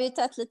 Nu har vi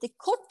tagit lite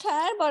kort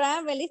här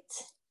bara,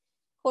 väldigt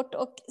kort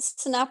och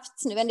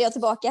snabbt. Nu vänder jag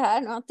tillbaka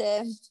här, nu har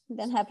inte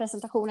den här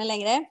presentationen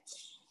längre.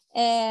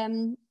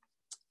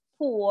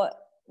 På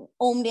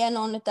om det är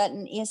någon av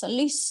er som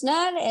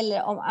lyssnar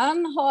eller om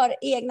Ann har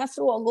egna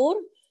frågor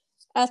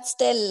att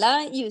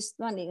ställa just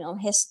med anledning av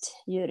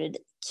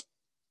hästjuridik.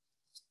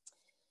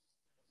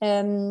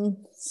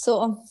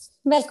 Så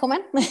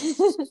välkommen.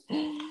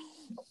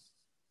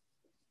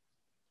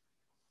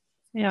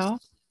 Ja.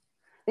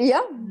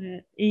 Ja.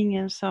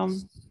 Ingen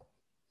som...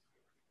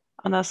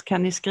 Annars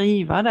kan ni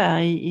skriva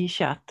där i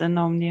chatten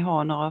om ni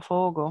har några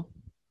frågor.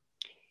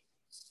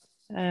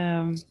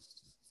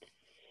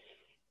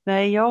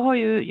 Nej, jag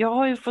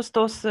har ju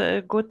förstås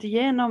gått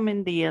igenom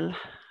en del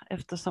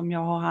eftersom jag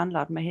har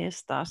handlat med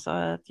hästar, så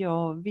att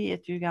jag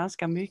vet ju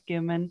ganska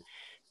mycket, men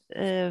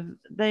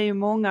det är ju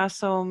många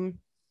som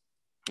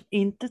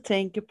inte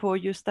tänker på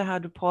just det här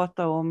du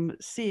pratade om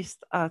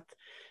sist, att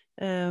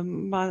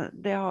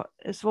det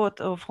är svårt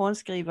att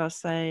frånskriva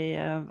sig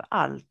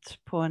allt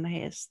på en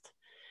häst.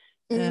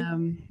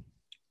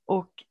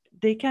 Och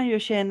det kan ju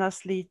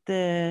kännas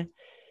lite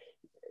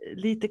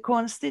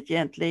konstigt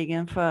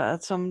egentligen, för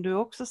att som du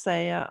också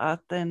säger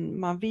att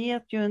man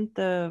vet ju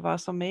inte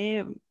vad som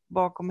är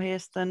bakom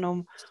hästen,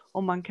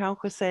 om man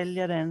kanske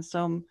säljer den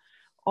som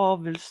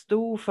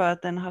avelssto för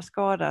att den har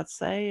skadat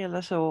sig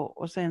eller så,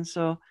 och sen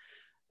så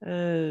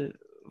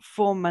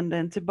får man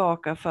den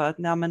tillbaka för att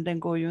nej, men den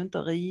går ju inte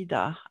att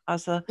rida.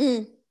 Alltså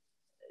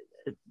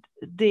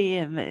det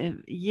är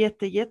en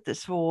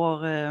jättesvår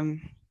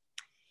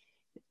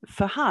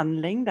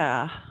förhandling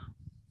där.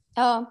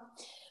 Ja,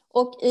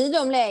 och i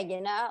de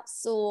lägena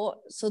så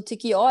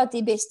tycker jag att det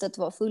är bäst att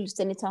vara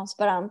fullständigt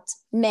transparent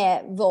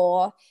med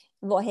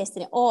vad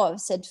hästen är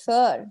avsedd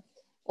för.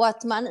 Och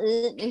att man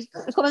nu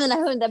kommer mina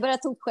hundar börja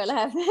tokskälla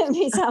här,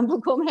 min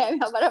sambo kom hem,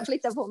 jag bara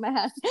flyttar på mig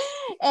här.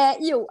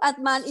 Att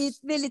man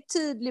är väldigt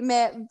tydlig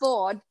med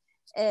vad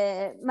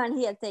man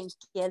helt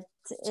enkelt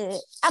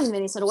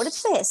användningsområdet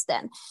för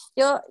hästen.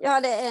 Jag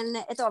hade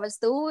ett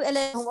avelsto,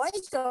 eller hon var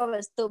inte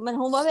avelsto, men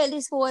hon var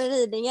väldigt svår i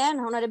ridningen.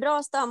 Hon hade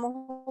bra stam och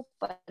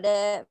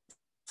hoppade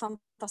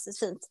fantastiskt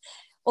fint.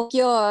 Och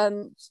jag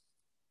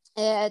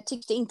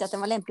Tyckte inte att den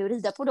var lämplig att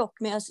rida på dock,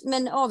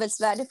 men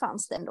avelsvärde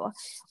fanns den då.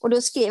 Och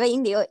då skrev jag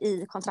in det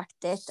i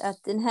kontraktet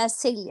att den här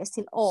säljes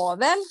till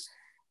avel.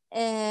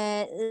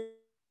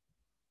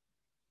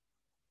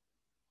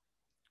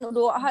 Och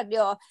då hade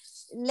jag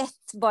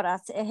lätt bara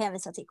att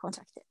hänvisa till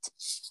kontraktet.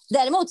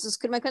 Däremot så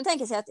skulle man kunna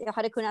tänka sig att jag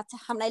hade kunnat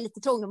hamna i lite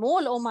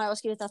trångmål om man har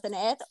skrivit att den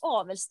är ett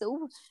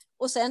avelsto.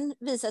 Och sen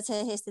visat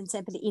sig hästen till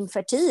exempel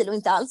infertil och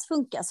inte alls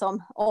funkar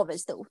som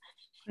avelsto.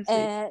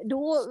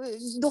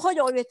 Då har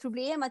jag ju ett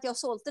problem att jag har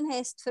sålt en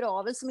häst för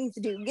avel som inte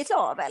duger till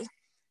avel.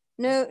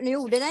 Nu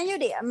gjorde den ju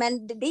det,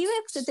 men det är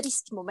ju också ett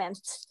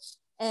riskmoment.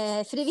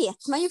 För det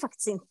vet man ju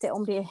faktiskt inte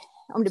om det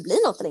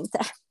blir något eller inte.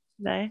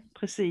 Nej,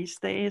 precis.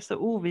 Det är så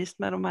ovisst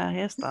med de här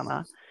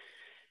hästarna.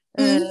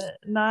 Mm.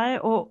 Nej,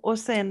 och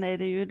sen är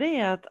det ju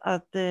det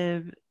att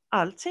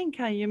allting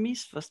kan ju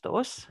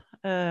missförstås.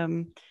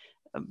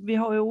 Vi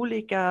har ju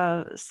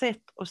olika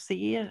sätt att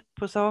se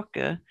på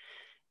saker.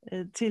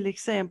 Till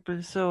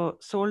exempel så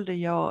sålde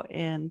jag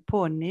en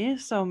ponny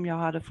som jag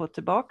hade fått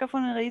tillbaka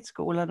från en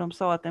ridskola. De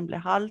sa att den blev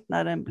halt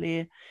när den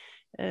blev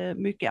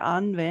mycket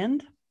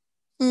använd.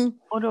 Mm.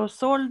 Och då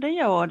sålde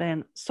jag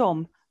den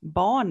som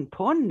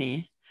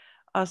barnponny.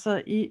 Alltså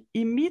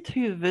i mitt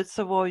huvud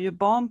så var ju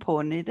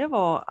barnponny, det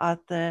var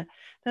att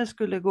den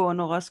skulle gå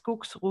några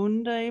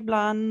skogsrunder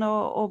ibland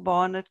och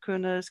barnet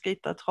kunde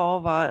skritta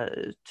trava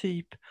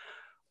typ.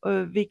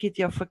 Vilket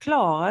jag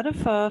förklarade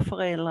för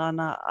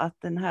föräldrarna att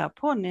den här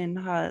ponnyn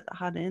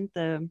hade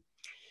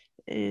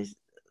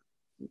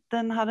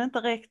inte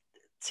räckt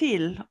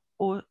till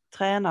att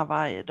träna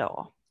varje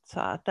dag. Så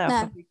att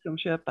därför fick de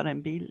köpa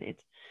den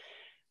billigt.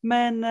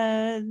 Men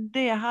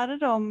det hade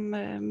de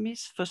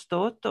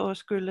missförstått och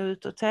skulle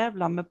ut och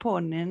tävla med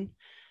ponnyn.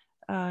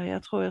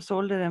 Jag tror jag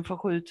sålde den för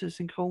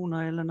 7000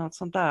 kronor eller något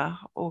sånt där.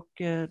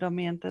 Och då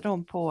menade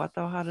de på att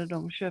då hade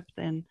de köpt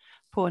en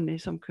ponny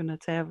som kunde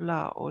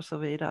tävla och så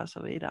vidare. Och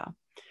så vidare.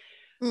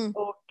 Mm.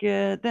 Och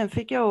den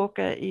fick jag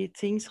åka i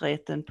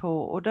tingsrätten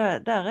på. Och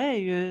där är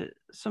ju,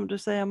 som du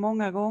säger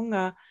många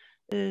gånger,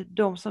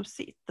 de som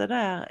sitter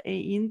där är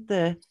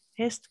inte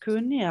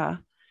hästkunniga.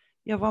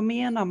 Ja, vad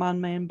menar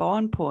man med en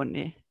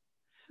barnponny?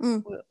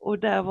 Mm. Och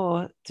där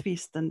var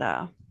tvisten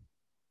där.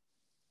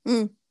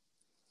 Mm.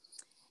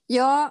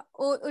 Ja,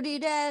 och det är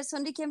där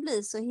som det kan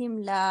bli så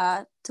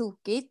himla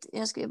tokigt.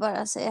 Jag skulle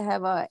bara säga här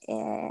vad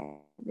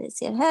vi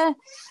ser här.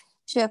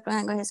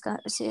 Köparen går ska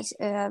ses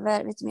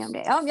över, vet du mer om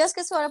det? Ja, jag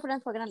ska svara på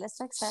den frågan alldeles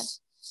strax här.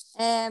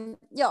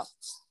 Ja,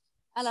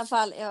 i alla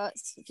fall, jag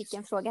fick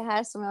en fråga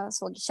här som jag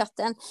såg i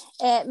chatten.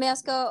 Men jag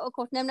ska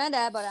kort nämna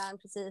där, bara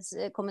precis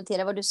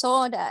kommentera vad du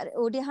sa där.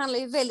 Och det handlar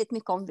ju väldigt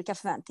mycket om vilka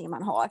förväntningar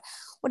man har.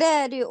 Och det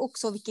är det ju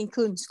också vilken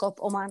kunskap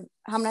om man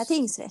hamnar i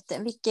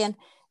tingsrätten.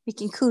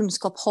 Vilken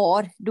kunskap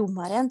har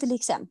domaren till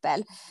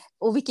exempel?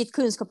 Och vilket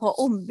kunskap har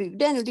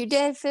ombuden? Och det är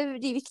därför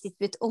det är viktigt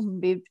med ett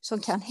ombud som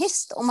kan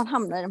häst om man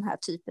hamnar i den här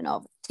typen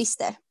av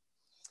tvister.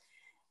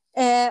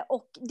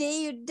 Och det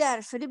är ju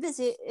därför det blir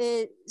så,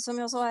 som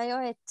jag sa, jag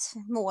har ett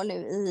mål nu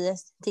i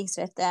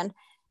tingsrätten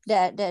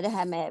där det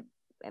här med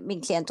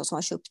min klient som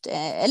har köpt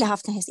eller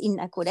haft en häst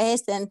innakod.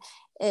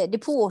 Det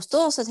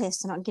påstås att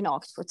hästen har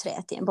gnagt på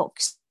träet i en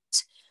box.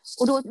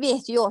 Och då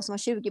vet ju jag som har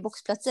 20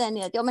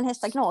 boxplatser att men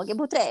hästar gnager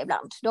på trä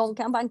ibland. De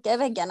kan banka i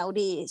väggarna och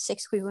det är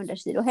 600-700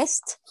 kilo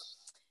häst.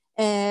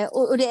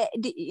 Och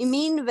i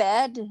min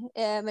värld,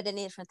 med den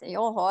erfarenheten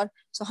jag har,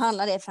 så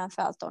handlar det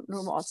framförallt om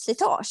normalt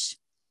slitage.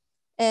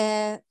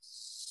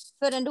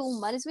 För en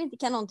domare som inte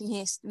kan någonting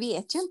häst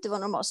vet ju inte vad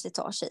normalt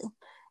slitage är.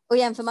 Och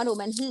jämför man då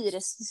med en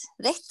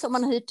hyresrätt, om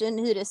man har hyrt en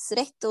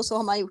hyresrätt och så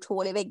har man gjort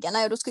hål i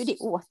väggarna, då ska ju det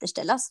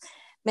återställas.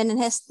 Men en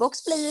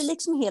hästbox blir ju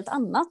liksom helt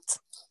annat.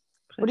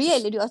 Och det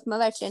gäller ju att man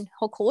verkligen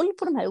har koll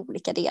på de här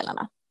olika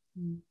delarna.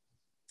 Mm.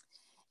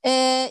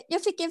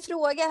 Jag fick en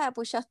fråga här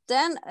på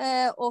chatten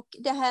och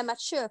det här med att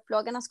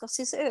köplagarna ska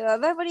ses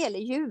över vad det gäller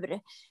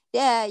djur. Det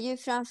är ju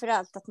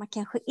framförallt att man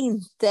kanske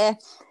inte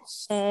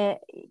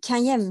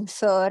kan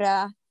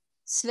jämföra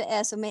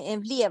alltså med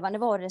en levande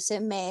varelse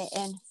med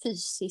en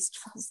fysisk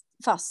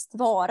fast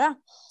vara.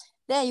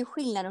 Det är ju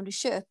skillnad om du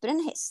köper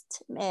en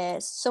häst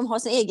som har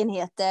sina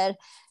egenheter,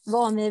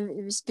 van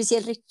vid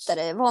speciell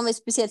ryttare, van vid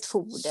speciellt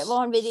foder,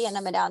 van vid det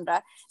ena med det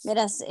andra.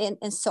 Medan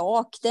en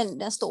sak,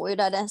 den står ju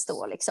där den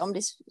står. Liksom.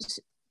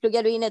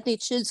 Pluggar du in ett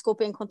nytt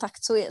kylskåp i en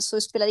kontakt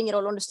så spelar det ingen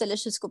roll om du ställer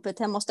kylskåpet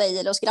hemma hos dig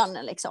eller hos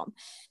grannen. Liksom.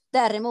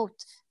 Däremot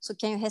så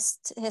kan ju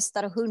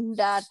hästar och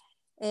hundar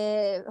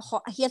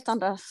ha helt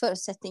andra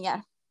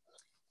förutsättningar.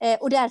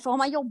 Och därför har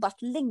man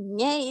jobbat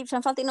länge,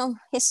 framförallt inom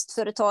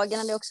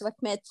hästföretagen. Det har också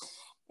varit med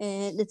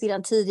lite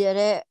grann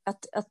tidigare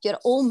att göra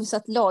om så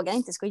att lagar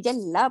inte ska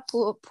gälla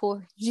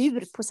på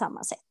djur på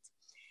samma sätt.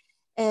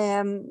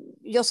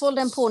 Jag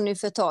sålde en ponny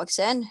för ett tag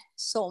sedan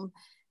som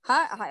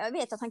jag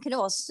vet att han kunde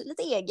vara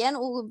lite egen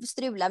och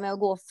strula med att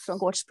gå från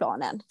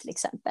gårdsplanen till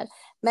exempel.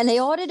 Men när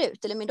jag red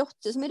ut, eller min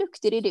dotter som är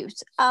duktig red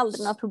ut,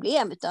 aldrig några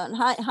problem, utan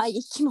han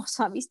gick med oss,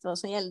 han visste vad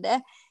som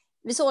gällde.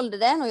 Vi sålde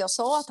den och jag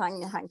sa att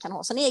han kan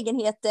ha sina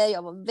egenheter.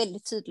 Jag var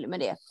väldigt tydlig med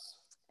det.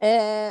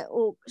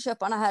 Och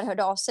köparna här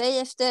hörde av sig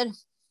efter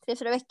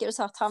 3-4 veckor och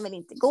sa att han vill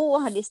inte gå,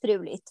 han är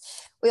struligt.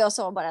 Och jag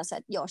sa bara så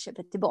här, jag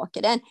köper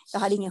tillbaka den. Jag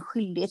hade ingen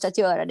skyldighet att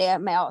göra det,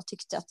 men jag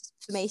tyckte att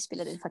för mig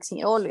spelade det faktiskt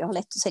ingen roll. Jag har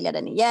lätt att sälja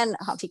den igen.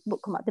 Han fick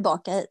komma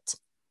tillbaka hit.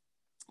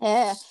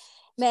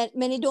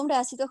 Men i de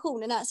där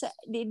situationerna, så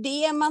det är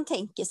det man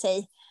tänker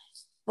sig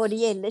vad det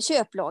gäller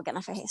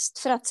köplagarna för häst.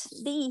 För att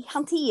det är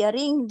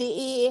hantering, det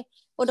är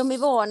vad de är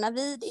vana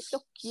vid, det är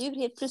flockdjur.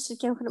 Helt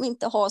plötsligt kanske de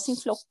inte har sin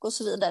flock och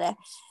så vidare.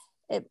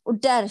 Och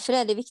därför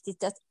är det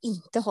viktigt att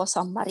inte ha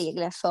samma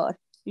regler för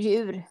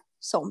djur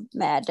som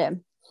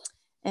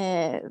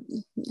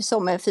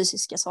med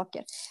fysiska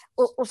saker.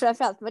 Och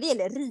framförallt vad det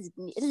gäller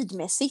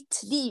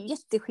ridmässigt, det är ju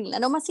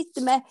jätteskillnad. Om man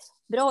sitter med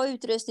bra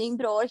utrustning,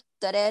 bra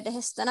ryttare, där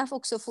hästarna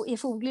också får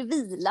erforderlig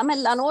vila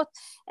mellanåt,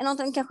 än något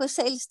som kanske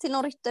säljs till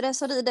någon ryttare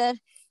som rider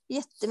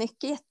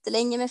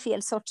jättelänge med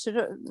fel sorts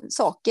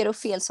saker och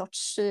fel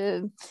sorts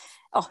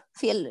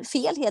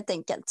fel helt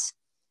enkelt.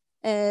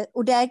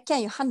 Och där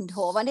kan ju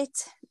handhavandet,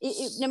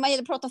 när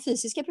man pratar om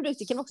fysiska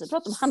produkter kan man också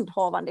prata om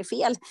handhavande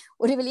fel.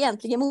 Och det är väl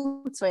egentligen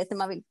motsvarigheten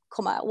man vill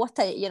komma åt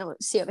här genom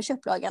att se över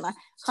köplagarna.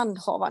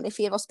 Handhavande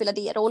fel, vad spelar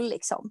det roll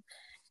liksom?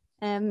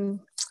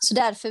 Så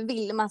därför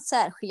vill man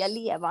särskilja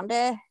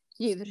levande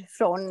djur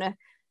från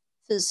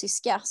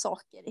fysiska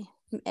saker.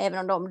 Även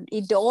om de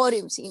idag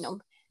ryms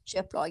inom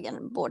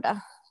köplagen,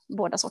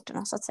 båda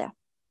sorterna så att säga.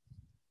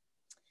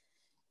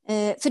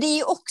 För det är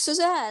ju också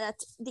så här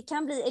att det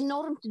kan bli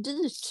enormt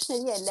dyrt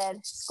när det gäller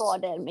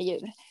skador med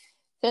djur.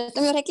 För att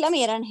om jag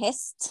reklamerar en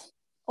häst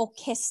och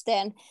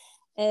hästen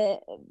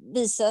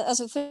visar,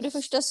 alltså för det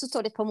första så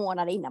tar det ett par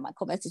månader innan man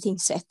kommer till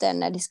tingsrätten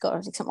när det ska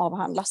liksom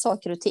avhandla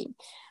saker och ting.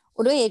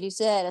 Och då är det ju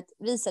så här att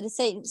visar det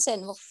sig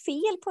sen vara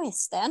fel på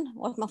hästen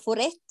och att man får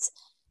rätt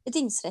i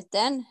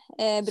tingsrätten,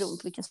 beroende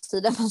på vilken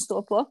sida man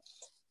står på,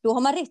 då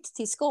har man rätt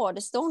till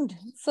skadestånd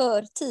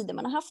för tiden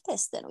man har haft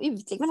hästen och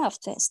utlägg man har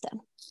haft för hästen.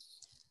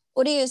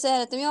 Och det är ju så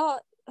här att om jag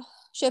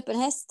köper en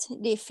häst,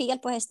 det är fel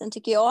på hästen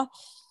tycker jag,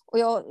 och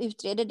jag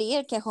utreder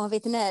det, kanske har en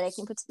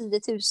veterinärräkning på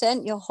 10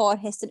 000, jag har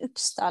hästen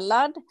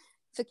uppstallad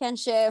för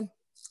kanske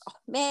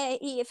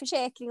med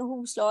försäkring och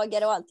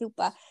hovslagare och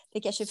alltihopa, det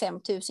är kanske 5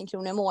 000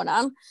 kronor i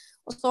månaden.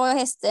 Och så har jag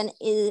hästen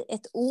i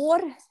ett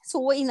år,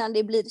 så innan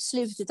det blir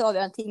slutet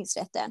avgörande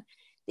tingsrätten.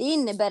 Det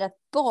innebär att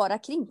bara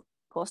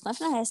kringkostnaden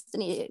för den här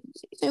hästen är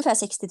ungefär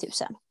 60 000.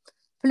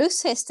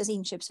 Plus hästens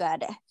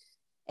inköpsvärde.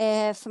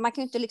 För man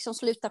kan ju inte liksom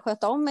sluta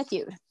sköta om ett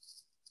djur.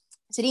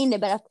 Så det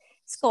innebär att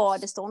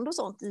skadestånd och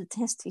sånt i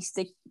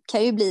hästtvister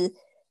kan ju bli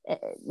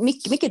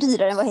mycket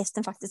dyrare än vad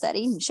hästen faktiskt är i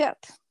inköp.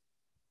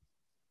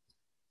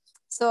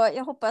 Så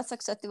jag hoppas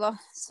också att det var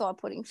svar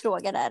på din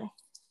fråga där.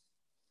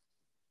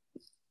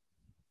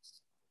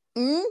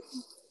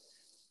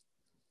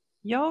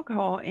 Jag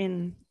har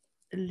en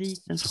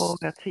liten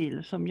fråga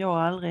till som jag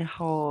aldrig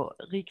har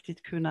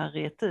riktigt kunnat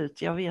reta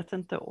ut. Jag vet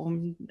inte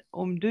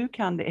om du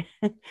kan det.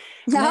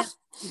 Ja.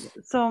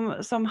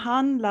 Men som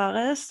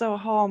handlare så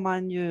har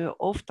man ju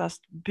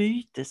oftast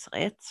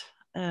bytesrätt.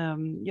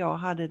 Jag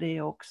hade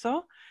det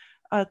också.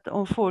 Att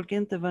om folk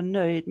inte var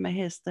nöjd med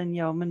hästen,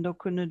 ja men då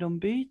kunde de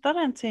byta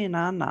den till en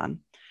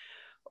annan.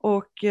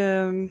 Och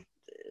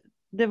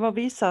det var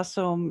vissa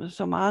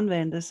som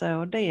använde sig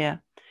av det.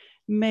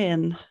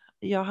 Men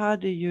jag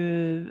hade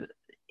ju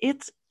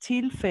ett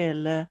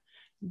tillfälle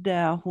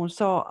där hon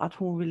sa att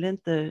hon ville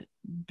inte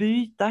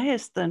byta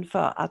hästen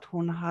för att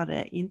hon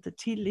hade inte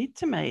tillit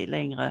till mig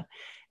längre.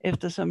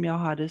 Eftersom jag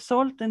hade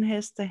sålt en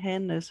häst till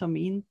henne som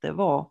inte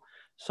var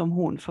som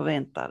hon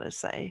förväntade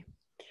sig.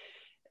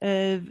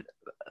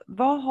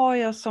 Vad har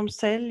jag som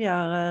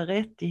säljare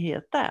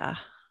rättighet där?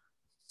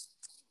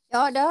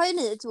 Ja, där har ju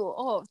ni två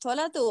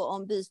avtalat då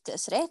om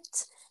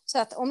bytesrätt. Så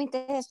att om inte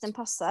hästen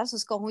passar så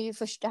ska hon ju i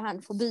första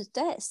hand få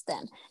byta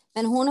hästen.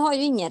 Men hon har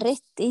ju ingen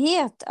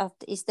rättighet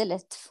att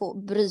istället få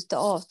bryta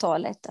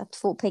avtalet, att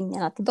få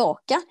pengarna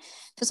tillbaka.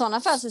 För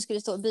sådana fall så skulle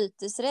det stå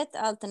bytesrätt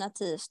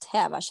alternativt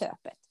häva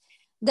köpet.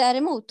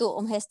 Däremot då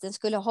om hästen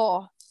skulle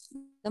ha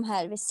de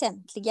här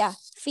väsentliga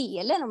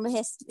felen, om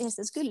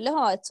hästen skulle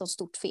ha ett så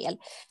stort fel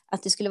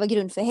att det skulle vara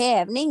grund för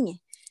hävning,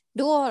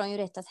 då har hon ju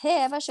rätt att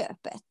häva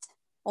köpet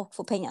och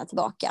få pengarna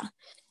tillbaka.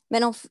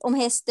 Men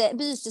om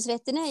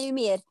bytesrätten är ju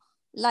mer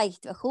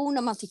light-version,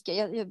 om man tycker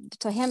jag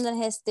tar hem den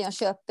hästen, jag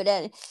köper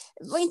den,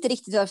 var inte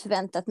riktigt vad jag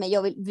förväntat mig,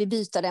 jag vill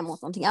byta den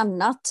mot någonting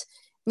annat.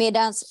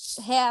 Medan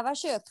häva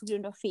köp på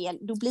grund av fel,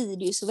 då blir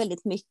det ju så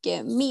väldigt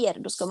mycket mer.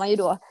 Då ska man ju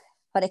då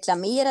ha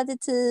reklamerat i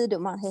tid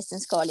och hästen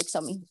ska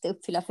liksom inte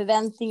uppfylla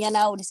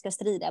förväntningarna och det ska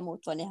strida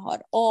mot vad ni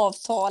har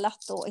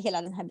avtalat och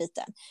hela den här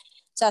biten.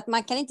 Så att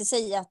man kan inte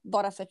säga att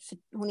bara för att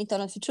hon inte har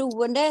något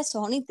förtroende så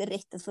har hon inte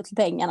rätt att få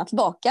pengarna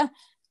tillbaka.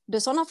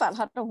 I sådana fall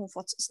hade hon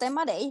fått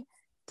stämma dig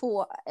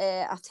på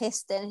att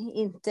hästen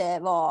inte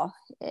var,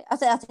 att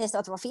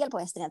det var fel på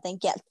hästen helt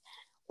enkelt.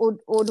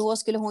 Och då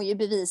skulle hon ju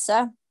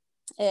bevisa,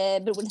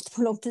 beroende på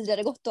hur lång tid det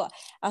hade gått då,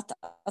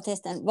 att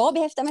hästen var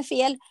behäftad med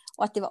fel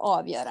och att det var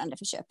avgörande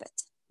för köpet.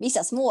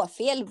 Vissa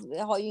småfel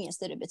har ju ingen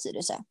större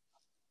betydelse.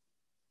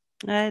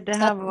 Nej, det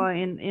här var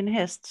en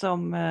häst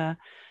som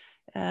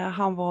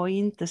Han var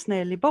inte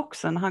snäll i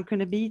boxen, han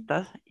kunde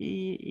bita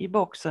i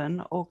boxen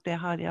och det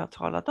hade jag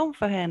talat om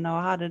för henne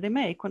och hade det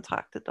med i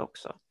kontraktet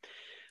också.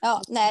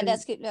 Ja, nej, det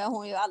skulle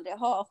hon ju aldrig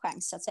ha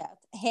chans att säga,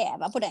 att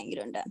häva på den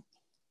grunden.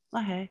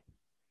 Nej.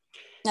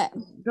 Nej.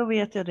 Då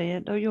vet jag det,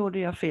 då gjorde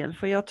jag fel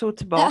för jag tog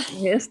tillbaka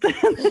hästen.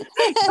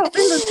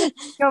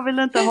 jag vill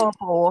inte ha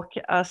bråk,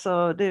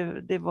 alltså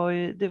det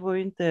var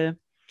ju inte,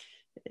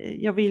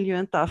 jag vill ju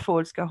inte att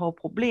folk ska ha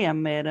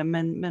problem med det,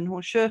 men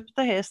hon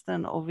köpte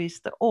hästen och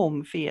visste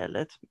om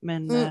felet.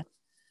 Men,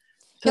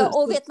 ja,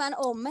 och vet man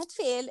om ett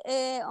fel,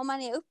 om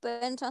man är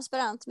öppen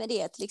transparent med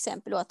det, till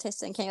exempel då, att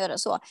hästen kan göra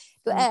så,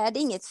 då är det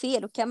inget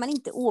fel, då kan man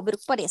inte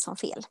åberopa det som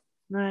fel.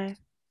 Nej.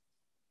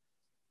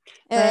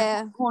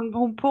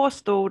 Hon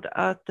påstod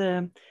att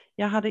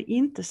jag hade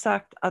inte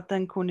sagt att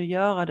den kunde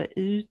göra det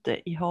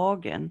ute i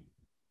hagen.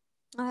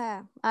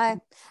 Nej,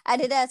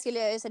 det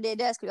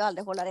där skulle jag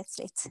aldrig hålla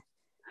rättsligt.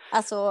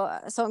 Alltså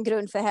som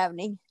grund för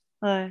hävning.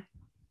 Nej.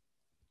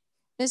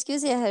 Nu ska vi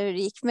se här hur det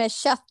gick med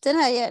chatten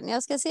här igen.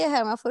 Jag ska se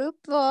här om man får upp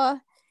vad...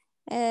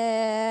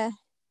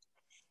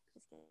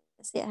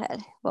 se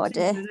här vad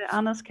det...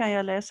 Annars kan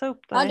jag läsa upp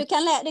det. Ja,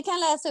 du kan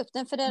läsa upp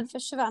den, för den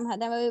försvann här.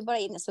 Den var ju bara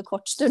inne så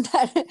kort stund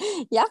här.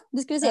 Ja,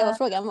 nu ska vi se vad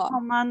frågan var.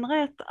 Har man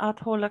rätt att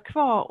hålla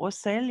kvar och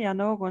sälja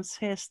någons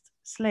häst,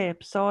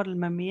 släp, sadel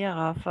med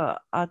mera för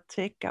att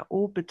täcka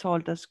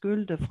obetalda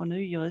skulder från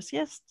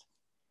nyhyresgäst?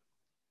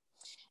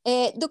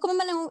 Då kommer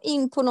man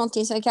in på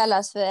någonting som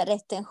kallas för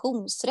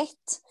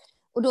retentionsrätt.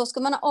 Och då ska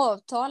man ha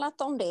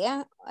avtalat om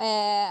det,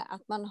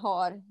 att man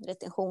har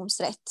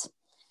retentionsrätt.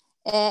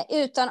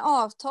 Utan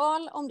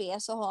avtal om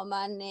det så har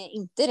man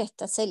inte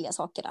rätt att sälja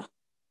sakerna.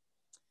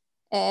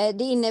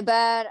 Det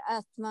innebär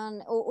att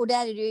man, och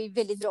där är det ju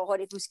väldigt bra att ha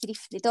det på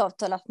skriftligt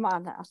avtal, att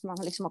man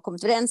liksom har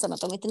kommit överens om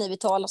att om inte ni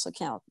betalar så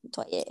kan jag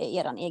ta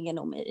er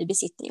egendom i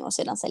besittning och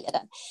sedan sälja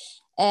den.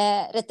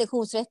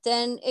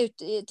 Retentionsrätten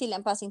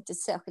tillämpas inte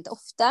särskilt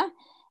ofta,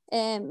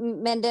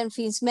 men den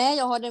finns med.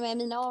 Jag har den med i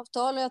mina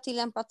avtal och jag har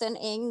tillämpat den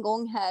en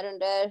gång här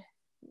under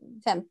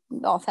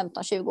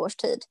 15-20 års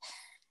tid.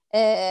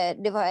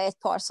 Det var ett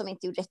par som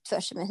inte gjorde rätt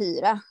för sig med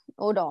hyra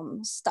och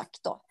de stack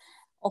då.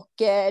 Och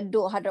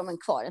då hade de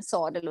kvar en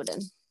sadel och den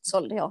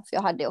sålde jag, för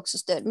jag hade också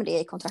stöd med det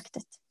i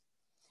kontraktet.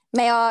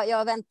 Men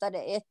jag väntade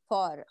ett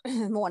par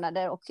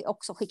månader och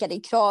också skickade i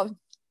krav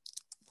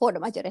på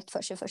dem att göra rätt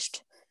för sig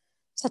först.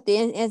 Så att det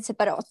är en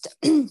separat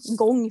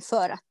gång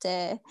för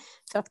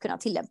att kunna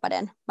tillämpa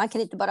den. Man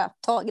kan inte bara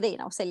ta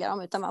grejerna och sälja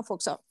dem, utan man får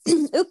också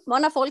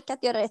uppmana folk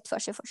att göra rätt för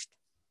sig först.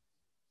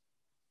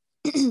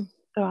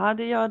 Då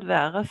hade jag ett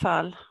värre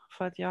fall,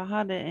 för att jag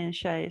hade en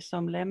tjej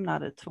som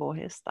lämnade 2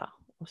 hästar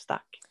och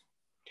stack.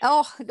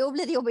 Ja, då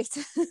blir det jobbigt.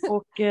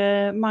 Och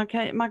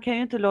man kan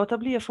ju inte låta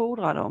bli att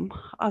fordra dem.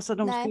 Alltså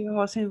de ska ju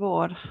ha sin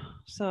vård.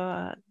 Så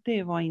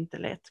det var inte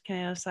lätt, kan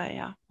jag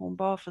säga. Hon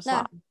bara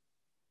försvann.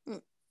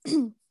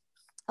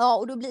 Ja,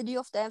 och då blir det ju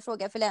ofta en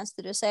fråga för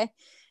länsstyrelse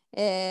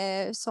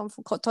som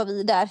får ta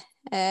vid där.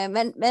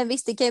 Men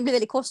visst, det kan ju bli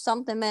väldigt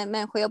kostsamt när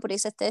människor gör på det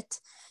sättet.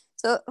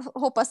 Så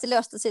hoppas det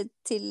löste sig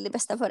till det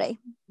bästa för dig.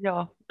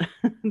 Ja,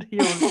 det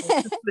gjorde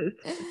det till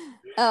slut.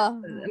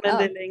 Men det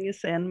är länge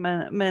sedan.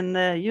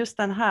 Men just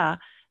den här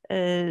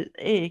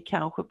är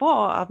kanske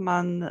bra att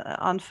man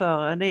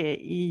anför det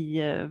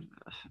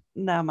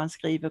när man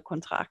skriver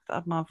kontrakt.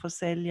 Att man får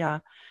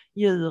sälja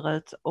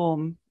djuret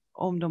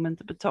om de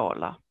inte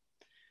betalar.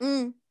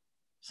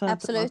 Så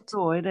absolut. att man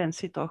står i den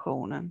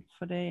situationen.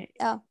 För det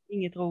är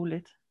inget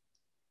roligt.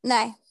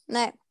 Nej.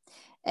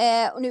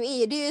 Och nu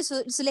är det ju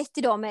så lätt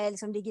idag med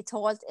liksom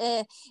digitalt.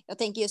 Jag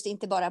tänker just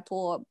inte bara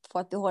på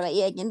att behålla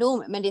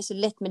egendom, men det är så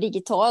lätt med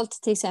digitalt.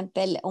 Till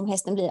exempel om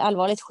hästen blir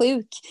allvarligt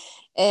sjuk,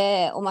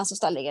 och man som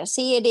stallägare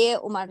ser det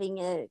och man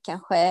ringer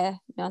kanske,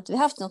 nu har inte vi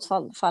haft något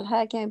fall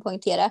här kan jag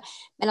poängtera,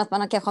 men att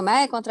man har kanske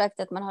med i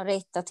kontraktet att man har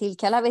rätt att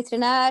tillkalla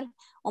veterinär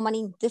om man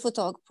inte får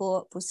tag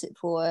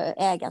på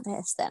ägaren till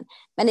hästen.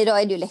 Men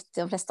idag är det ju lätt,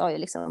 de flesta har ju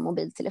liksom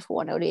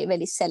mobiltelefoner och det är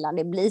väldigt sällan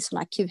det blir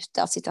sådana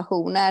akuta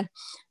situationer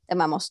där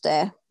man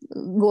måste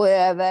gå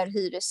över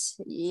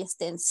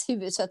hyresgästens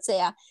huvud så att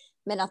säga.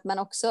 Men att man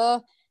också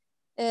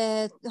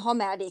har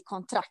med det i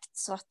kontrakt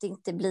så att det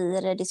inte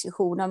blir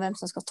diskussion om vem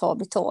som ska ta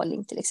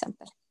betalning till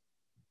exempel.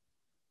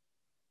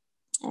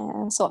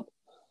 Så.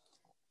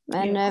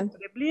 Men,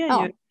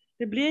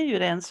 det blir ju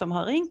den som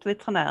har ringt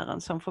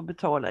veterinären som får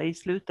betala i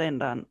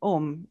slutändan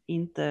om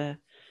inte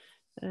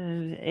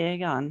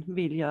ägaren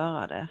vill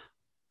göra det.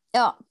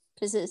 Ja,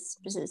 precis.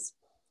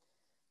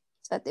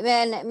 Så att,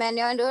 men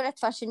jag är ändå rätt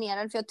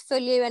fascinerad, för jag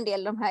följer ju en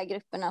del av de här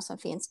grupperna som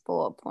finns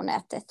på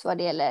nätet vad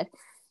det gäller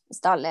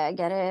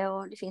stallägare,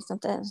 och det finns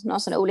någon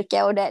sån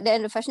olika, och det är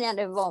ändå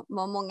fascinerande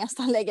vad många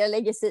stallägare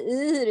lägger sig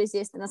i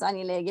hyresgästernas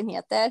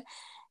angelägenheter.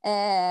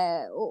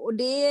 Och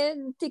det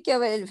tycker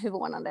jag är väldigt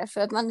förvånande,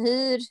 för att man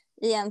hyr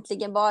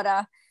egentligen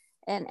bara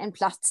en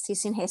plats till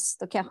sin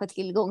häst och kanske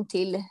tillgång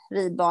till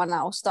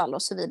ridbana och stall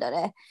och så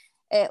vidare.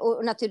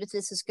 Och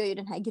naturligtvis så ska ju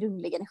den här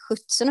grundläggande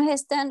skötseln av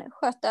hästen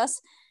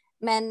skötas.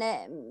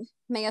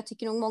 Men jag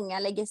tycker nog många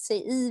lägger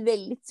sig i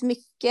väldigt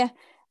mycket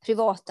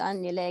privata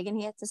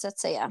angelägenheter så att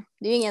säga.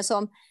 Det är ju ingen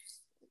som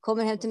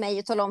kommer hem till mig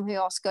och talar om hur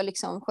jag ska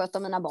liksom sköta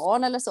mina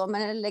barn eller så.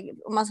 Men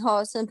om man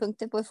har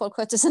synpunkter på hur folk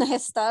sköter sina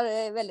hästar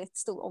i väldigt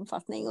stor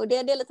omfattning. Och det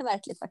är lite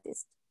märkligt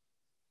faktiskt.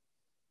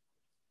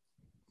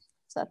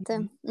 Så att,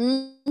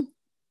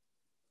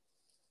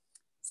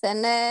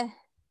 Sen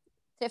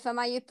träffar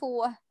man ju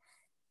på...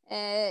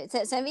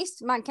 Sen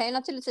visst, man kan ju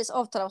naturligtvis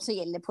avtala vad som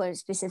gäller på en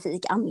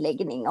specifik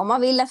anläggning. Om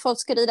man vill att folk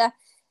ska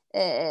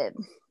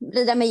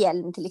rida med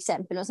hjälm till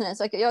exempel. Och sådana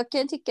saker. Jag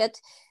kan tycka att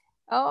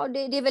ja,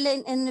 det är väl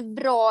en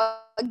bra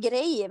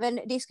grej, men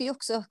det ska ju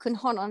också kunna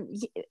ha någon,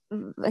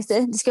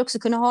 det ska också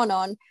kunna ha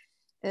någon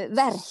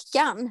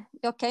verkan.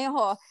 Jag kan ju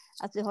ha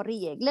att vi har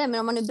regler, men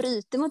om man nu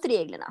bryter mot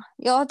reglerna.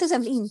 Jag har till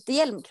exempel inte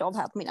hjälmkrav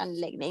här på min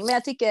anläggning, men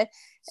jag tycker,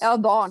 ja,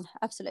 barn,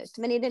 absolut.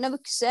 Men är det en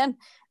vuxen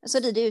så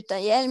rider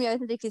utan hjälm, jag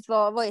vet inte riktigt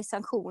vad är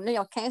sanktionen.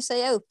 Jag kan ju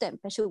säga upp den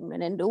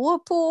personen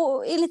ändå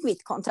enligt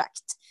mitt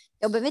kontrakt.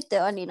 Jag behöver inte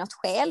ha något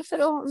skäl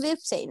vid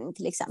uppsägning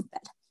till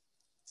exempel.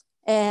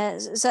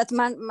 Så att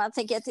man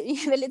tänker att det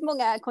är väldigt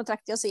många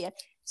kontrakt jag ser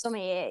som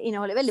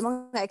innehåller väldigt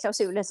många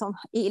klausuler som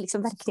är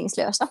liksom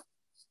verkningslösa.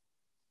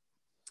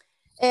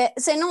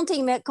 Sen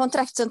någonting med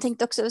kontrakt som jag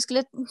tänkte också jag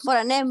skulle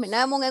bara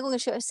nämna. Många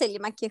gånger säljer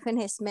man kanske en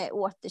häst med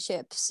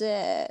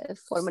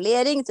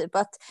återköpsformulering, typ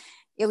att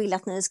jag vill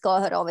att ni ska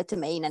höra av er till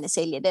mig när ni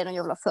säljer den och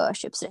jag vill ha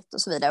förköpsrätt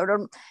och så vidare. Och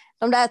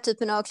de där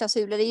typen av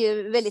klausuler är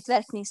ju väldigt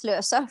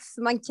verkningslösa,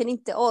 för man kan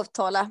inte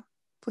avtala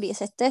på det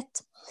sättet.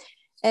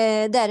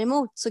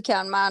 Däremot så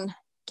kan man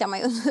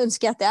ju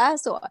önska att det är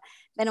så.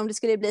 Men om det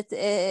skulle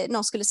bli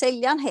någon skulle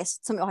sälja en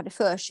häst som jag hade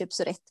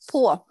förköpsrätt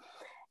på,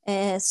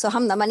 så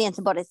hamnar man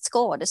egentligen bara i ett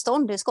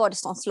skadestånd. Det är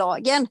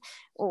skadeståndslagen.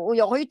 Och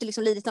jag har ju inte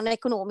liksom lidit någon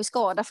ekonomisk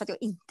skada för att jag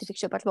inte fick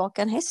köpa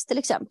tillbaka en häst till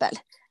exempel.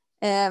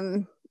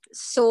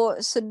 Så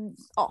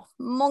ja,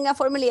 många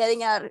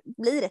formuleringar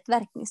blir rätt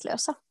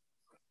verkningslösa.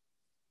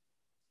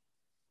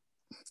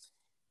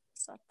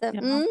 Så att, ja,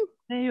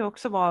 det är ju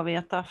också bra att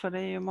veta, för det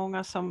är ju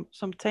många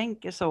som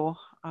tänker så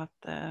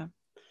att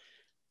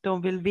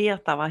de vill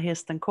veta var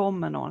hästen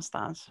kommer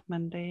någonstans,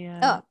 men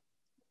det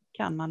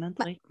kan man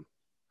inte riktigt.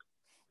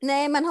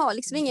 Nej, man har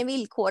liksom ingen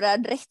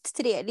villkorad rätt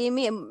till det. Det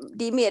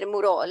är mer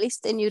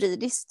moraliskt än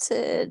juridiskt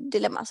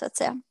dilemma så att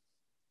säga.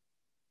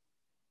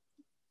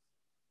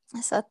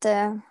 Så att,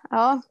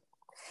 ja.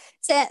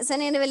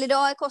 Sen är det väl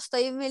idag, kostar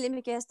ju väldigt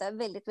mycket hästar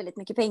väldigt, väldigt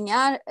mycket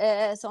pengar.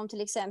 Som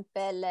till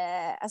exempel,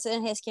 alltså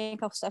en häst kan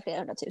kosta flera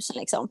 100 000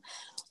 liksom.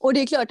 Och det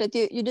är klart att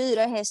ju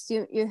dyrare häst,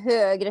 ju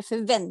högre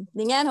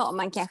förväntningar har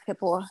man kanske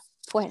på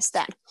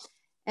hästen.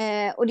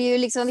 Och det är ju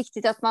liksom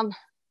viktigt att man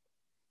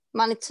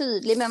är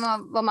tydlig med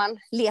vad man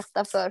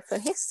letar för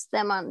häst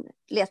när man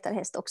letar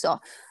häst också.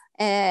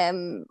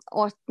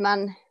 Och att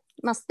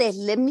man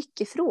ställer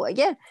mycket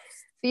frågor.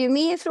 För ju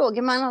mer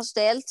frågor man har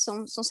ställt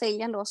som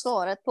säljaren då har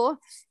svarat på,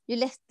 ju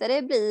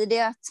lättare blir det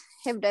att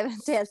hävda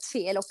eventuellt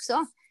fel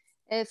också.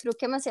 För då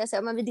kan man säga så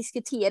här, vi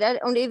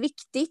diskuterar om det är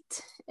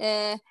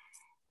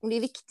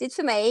viktigt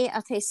för mig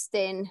att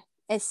hästen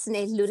är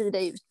snäll att rida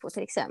ut på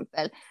till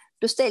exempel.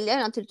 Då ställer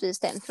jag naturligtvis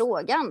den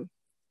frågan.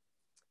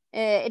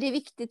 Är det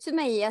viktigt för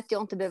mig att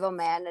jag inte behöver vara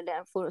med när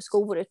den får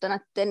skor, utan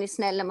att den är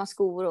snäll när man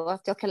skor och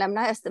att jag kan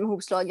lämna hästen med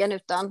hovslagen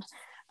utan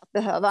att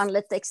behöva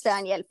anlita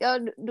extern hjälp? Ja,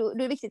 då är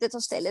det viktigt att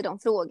jag ställer de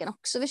frågorna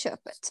också vid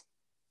köpet.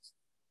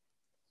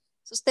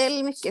 Så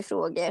ställ mycket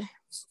frågor.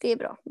 Det är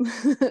bra.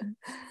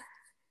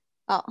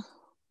 Ja.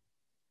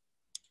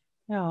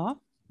 Ja.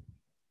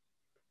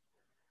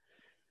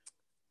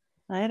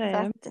 Nej, det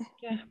är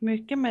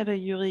mycket med det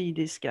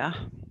juridiska.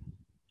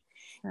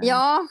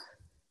 Ja,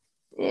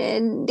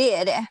 det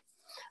är det.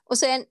 Och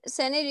sen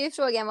är det ju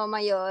frågan vad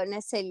man gör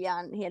när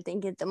säljaren helt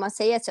enkelt, om man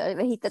säger att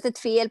vi har hittat ett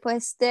fel på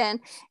hästen,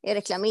 jag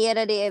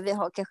reklamerar det, vi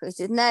har kanske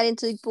ett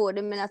närintyg på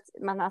det,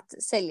 men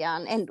att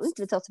säljaren ändå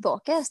inte vill ta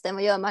tillbaka hästen,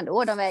 vad gör man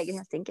då? De väger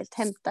helt enkelt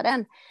hämta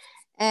den.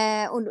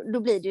 Och då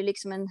blir det ju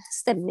liksom en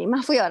stämning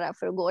man får göra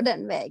för att gå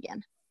den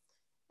vägen.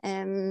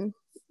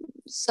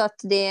 Så att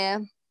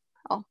det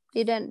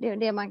är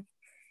det man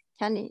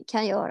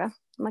kan göra.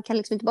 Man kan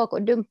liksom inte bara gå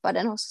och dumpa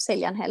den hos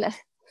säljaren heller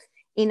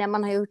innan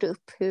man har gjort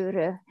upp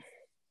hur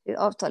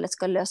avtalet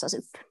ska lösas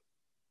upp.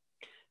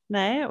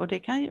 Nej, och det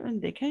kan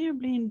ju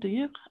bli en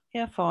dyr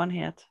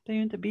erfarenhet. Det är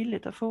ju inte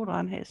billigt att fordra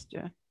en häst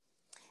ju.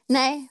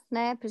 Nej,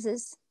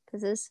 precis.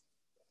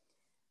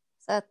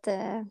 Så att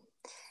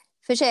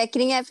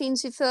försäkringar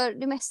finns ju för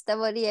det mesta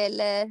vad det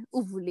gäller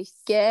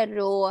olyckor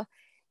och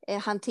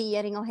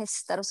hantering av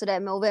hästar och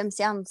sådär, och vems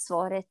är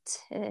ansvaret?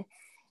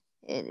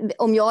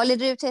 Om jag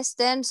leder ut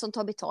hästen som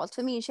tar betalt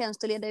för min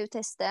tjänst att leda ut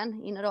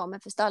hästen inom ramen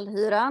för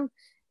stallhyran,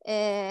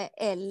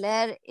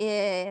 eller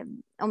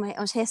om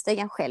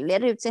hästägaren själv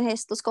leder ut sin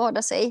häst och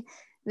skadar sig,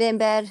 vem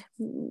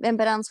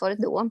bär ansvaret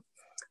då?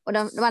 Och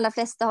de allra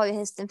flesta har ju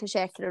hästen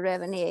försäkrad och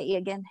även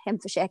egen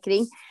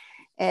hemförsäkring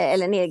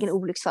eller en egen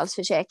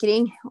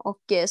olycksfallsförsäkring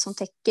och som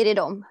täcker i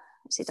de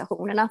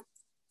situationerna.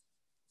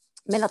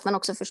 Men att man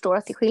också förstår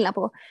att det är skillnad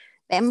på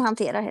vem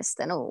hanterar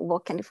hästen och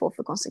vad kan det få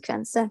för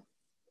konsekvenser.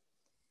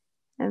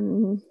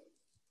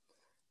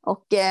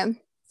 Och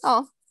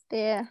ja,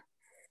 det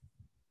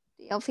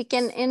Jag fick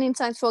en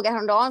intressant fråga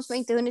häromdagen som jag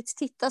inte hunnit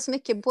titta så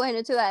mycket på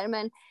ännu tyvärr,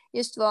 men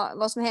just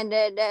vad som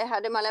hände, där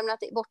hade man lämnat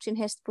bort sin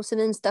häst på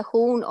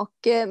civinstation och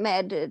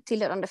med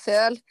tillhörande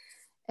föl.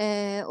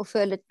 Och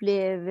fölet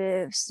blev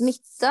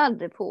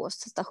smittad på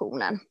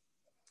stationen.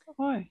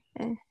 Oj.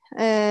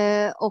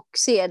 Och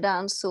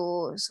sedan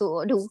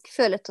så dog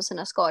fölet av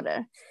sina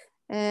skador.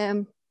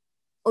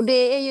 Och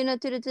det är ju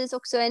naturligtvis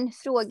också en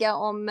fråga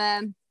om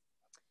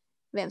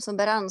vem som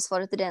bär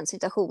ansvaret i den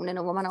situationen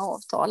och vad man har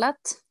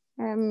avtalat.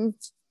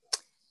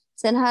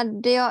 Sen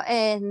hade jag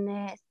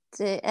ett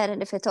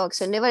ärende för ett tag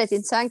sedan. Det var rätt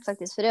intressant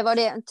faktiskt, för det var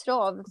en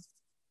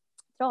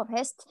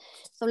travhäst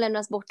som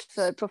lämnas bort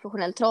för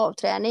professionell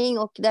travträning,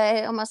 och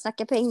där, om man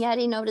snackar pengar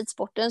inom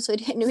ridsporten, så är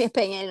det ännu mer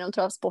pengar inom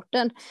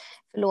travsporten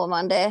för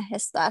lovande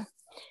hästar.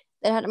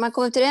 Där hade man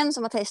kommit överens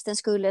om att hästen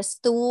skulle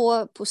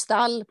stå på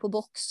stall, på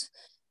box.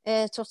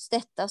 Trots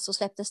detta så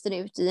släpptes den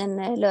ut i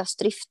en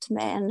lösdrift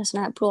med en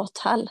sån här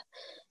plåthall,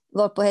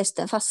 varpå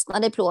hästen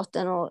fastnade i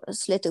plåten och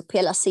slet upp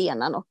hela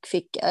senan och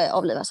fick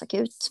avlivas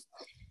akut.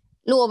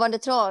 Lovande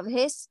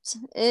travhäst,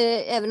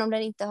 även om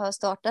den inte har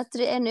startat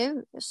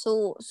ännu,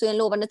 så är en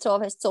lovande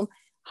travhäst som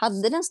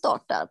hade den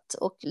startat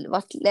och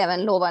varit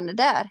även lovande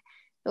där,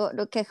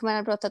 då kanske man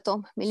har pratat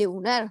om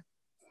miljoner.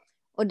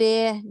 Och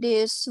det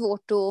är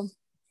svårt att,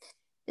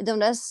 i de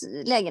där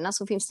lägena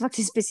så finns det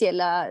faktiskt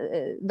speciella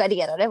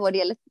värderare vad det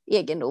gäller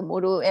egendom,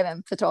 och då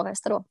även för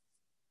travhästar då.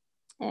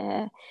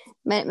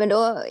 Men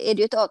då är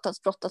det ju ett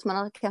avtalsbrott att man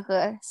har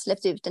kanske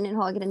släppt ut den i en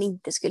hage den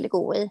inte skulle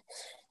gå i.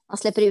 Man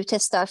släpper ut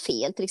hästar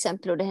fel till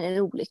exempel, och det händer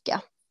en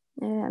olycka.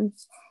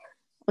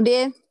 Och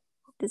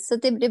så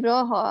det blir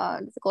bra att ha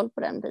lite koll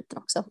på den biten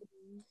också.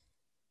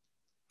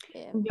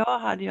 Jag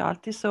hade ju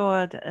alltid så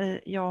att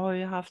jag har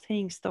ju haft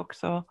hingst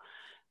också,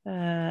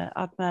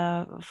 att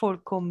när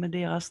folk kom med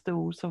deras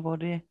sto så var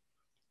det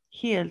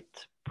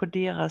helt på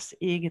deras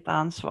eget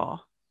ansvar.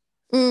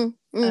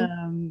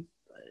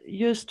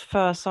 Just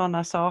för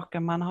sådana saker,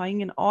 man har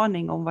ingen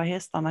aning om vad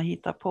hästarna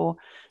hittar på.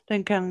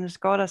 Den kan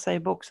skada sig i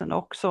boxen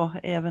också,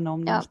 även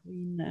om den står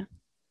inne.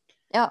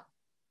 Ja,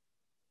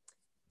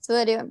 så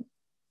är det ju.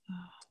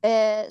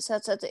 Så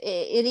att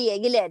i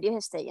regel är det ju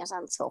hästägarens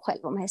ansvar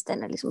själv om hästen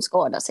liksom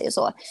skadar sig och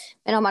så.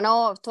 Men har man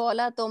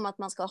avtalat om att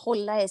man ska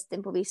hålla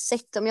hästen på visst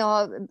sätt, om jag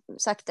har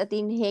sagt att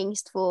din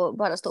hängst får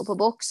bara stå på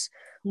box,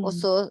 och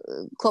så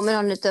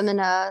kommer någon av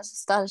mina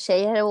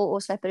stalltjejer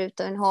och släpper ut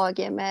en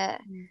hage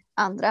med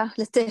andra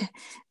lite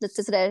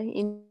sådär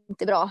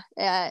inte bra,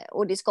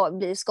 och det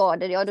blir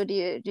skador, ja då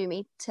det är ju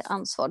mitt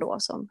ansvar då,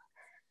 som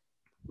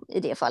i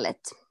det fallet.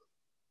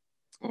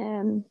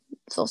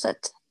 Så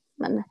sätt.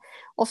 Men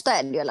ofta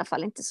är det i alla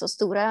fall inte så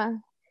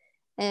stora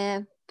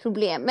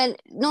problem. Men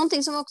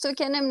någonting som också vi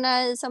kan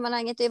nämna i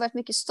sammanhanget, det har varit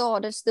mycket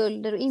stölder,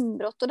 stölder och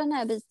inbrott och den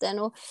här biten.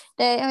 Och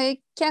det har ju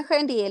kanske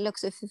en del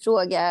också för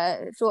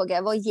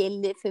fråga vad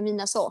gäller för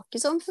mina saker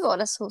som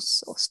förvaras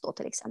hos oss då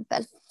till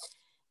exempel.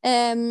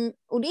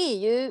 Och det är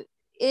ju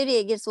i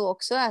regel så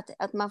också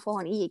att man får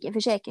ha en egen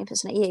försäkring för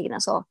sina egna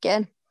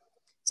saker.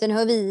 Sen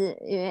har vi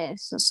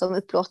som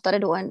upplåtare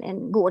då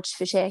en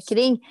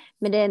gårdsförsäkring,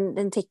 men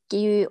den täcker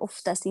ju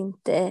oftast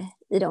inte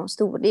i de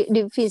stora.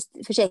 Det finns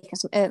försäkringar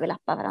som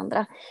överlappar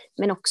varandra,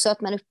 men också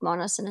att man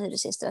uppmanar sina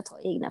hyresgäster att ha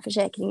egna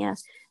försäkringar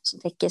som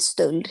täcker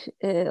stöld,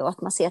 och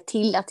att man ser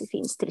till att det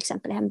finns till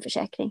exempel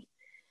hemförsäkring.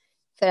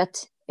 För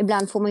att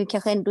ibland får man ju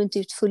kanske ändå inte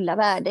ut fulla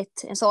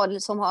värdet. En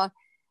sadel som har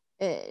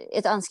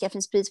ett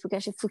anskaffningspris på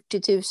kanske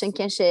 40 000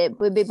 kanske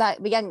på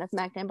begagnat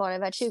marknaden bara är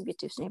värd 20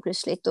 000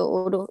 plötsligt,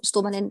 och då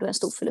står man ändå en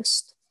stor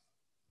förlust.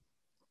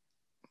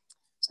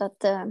 Så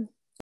att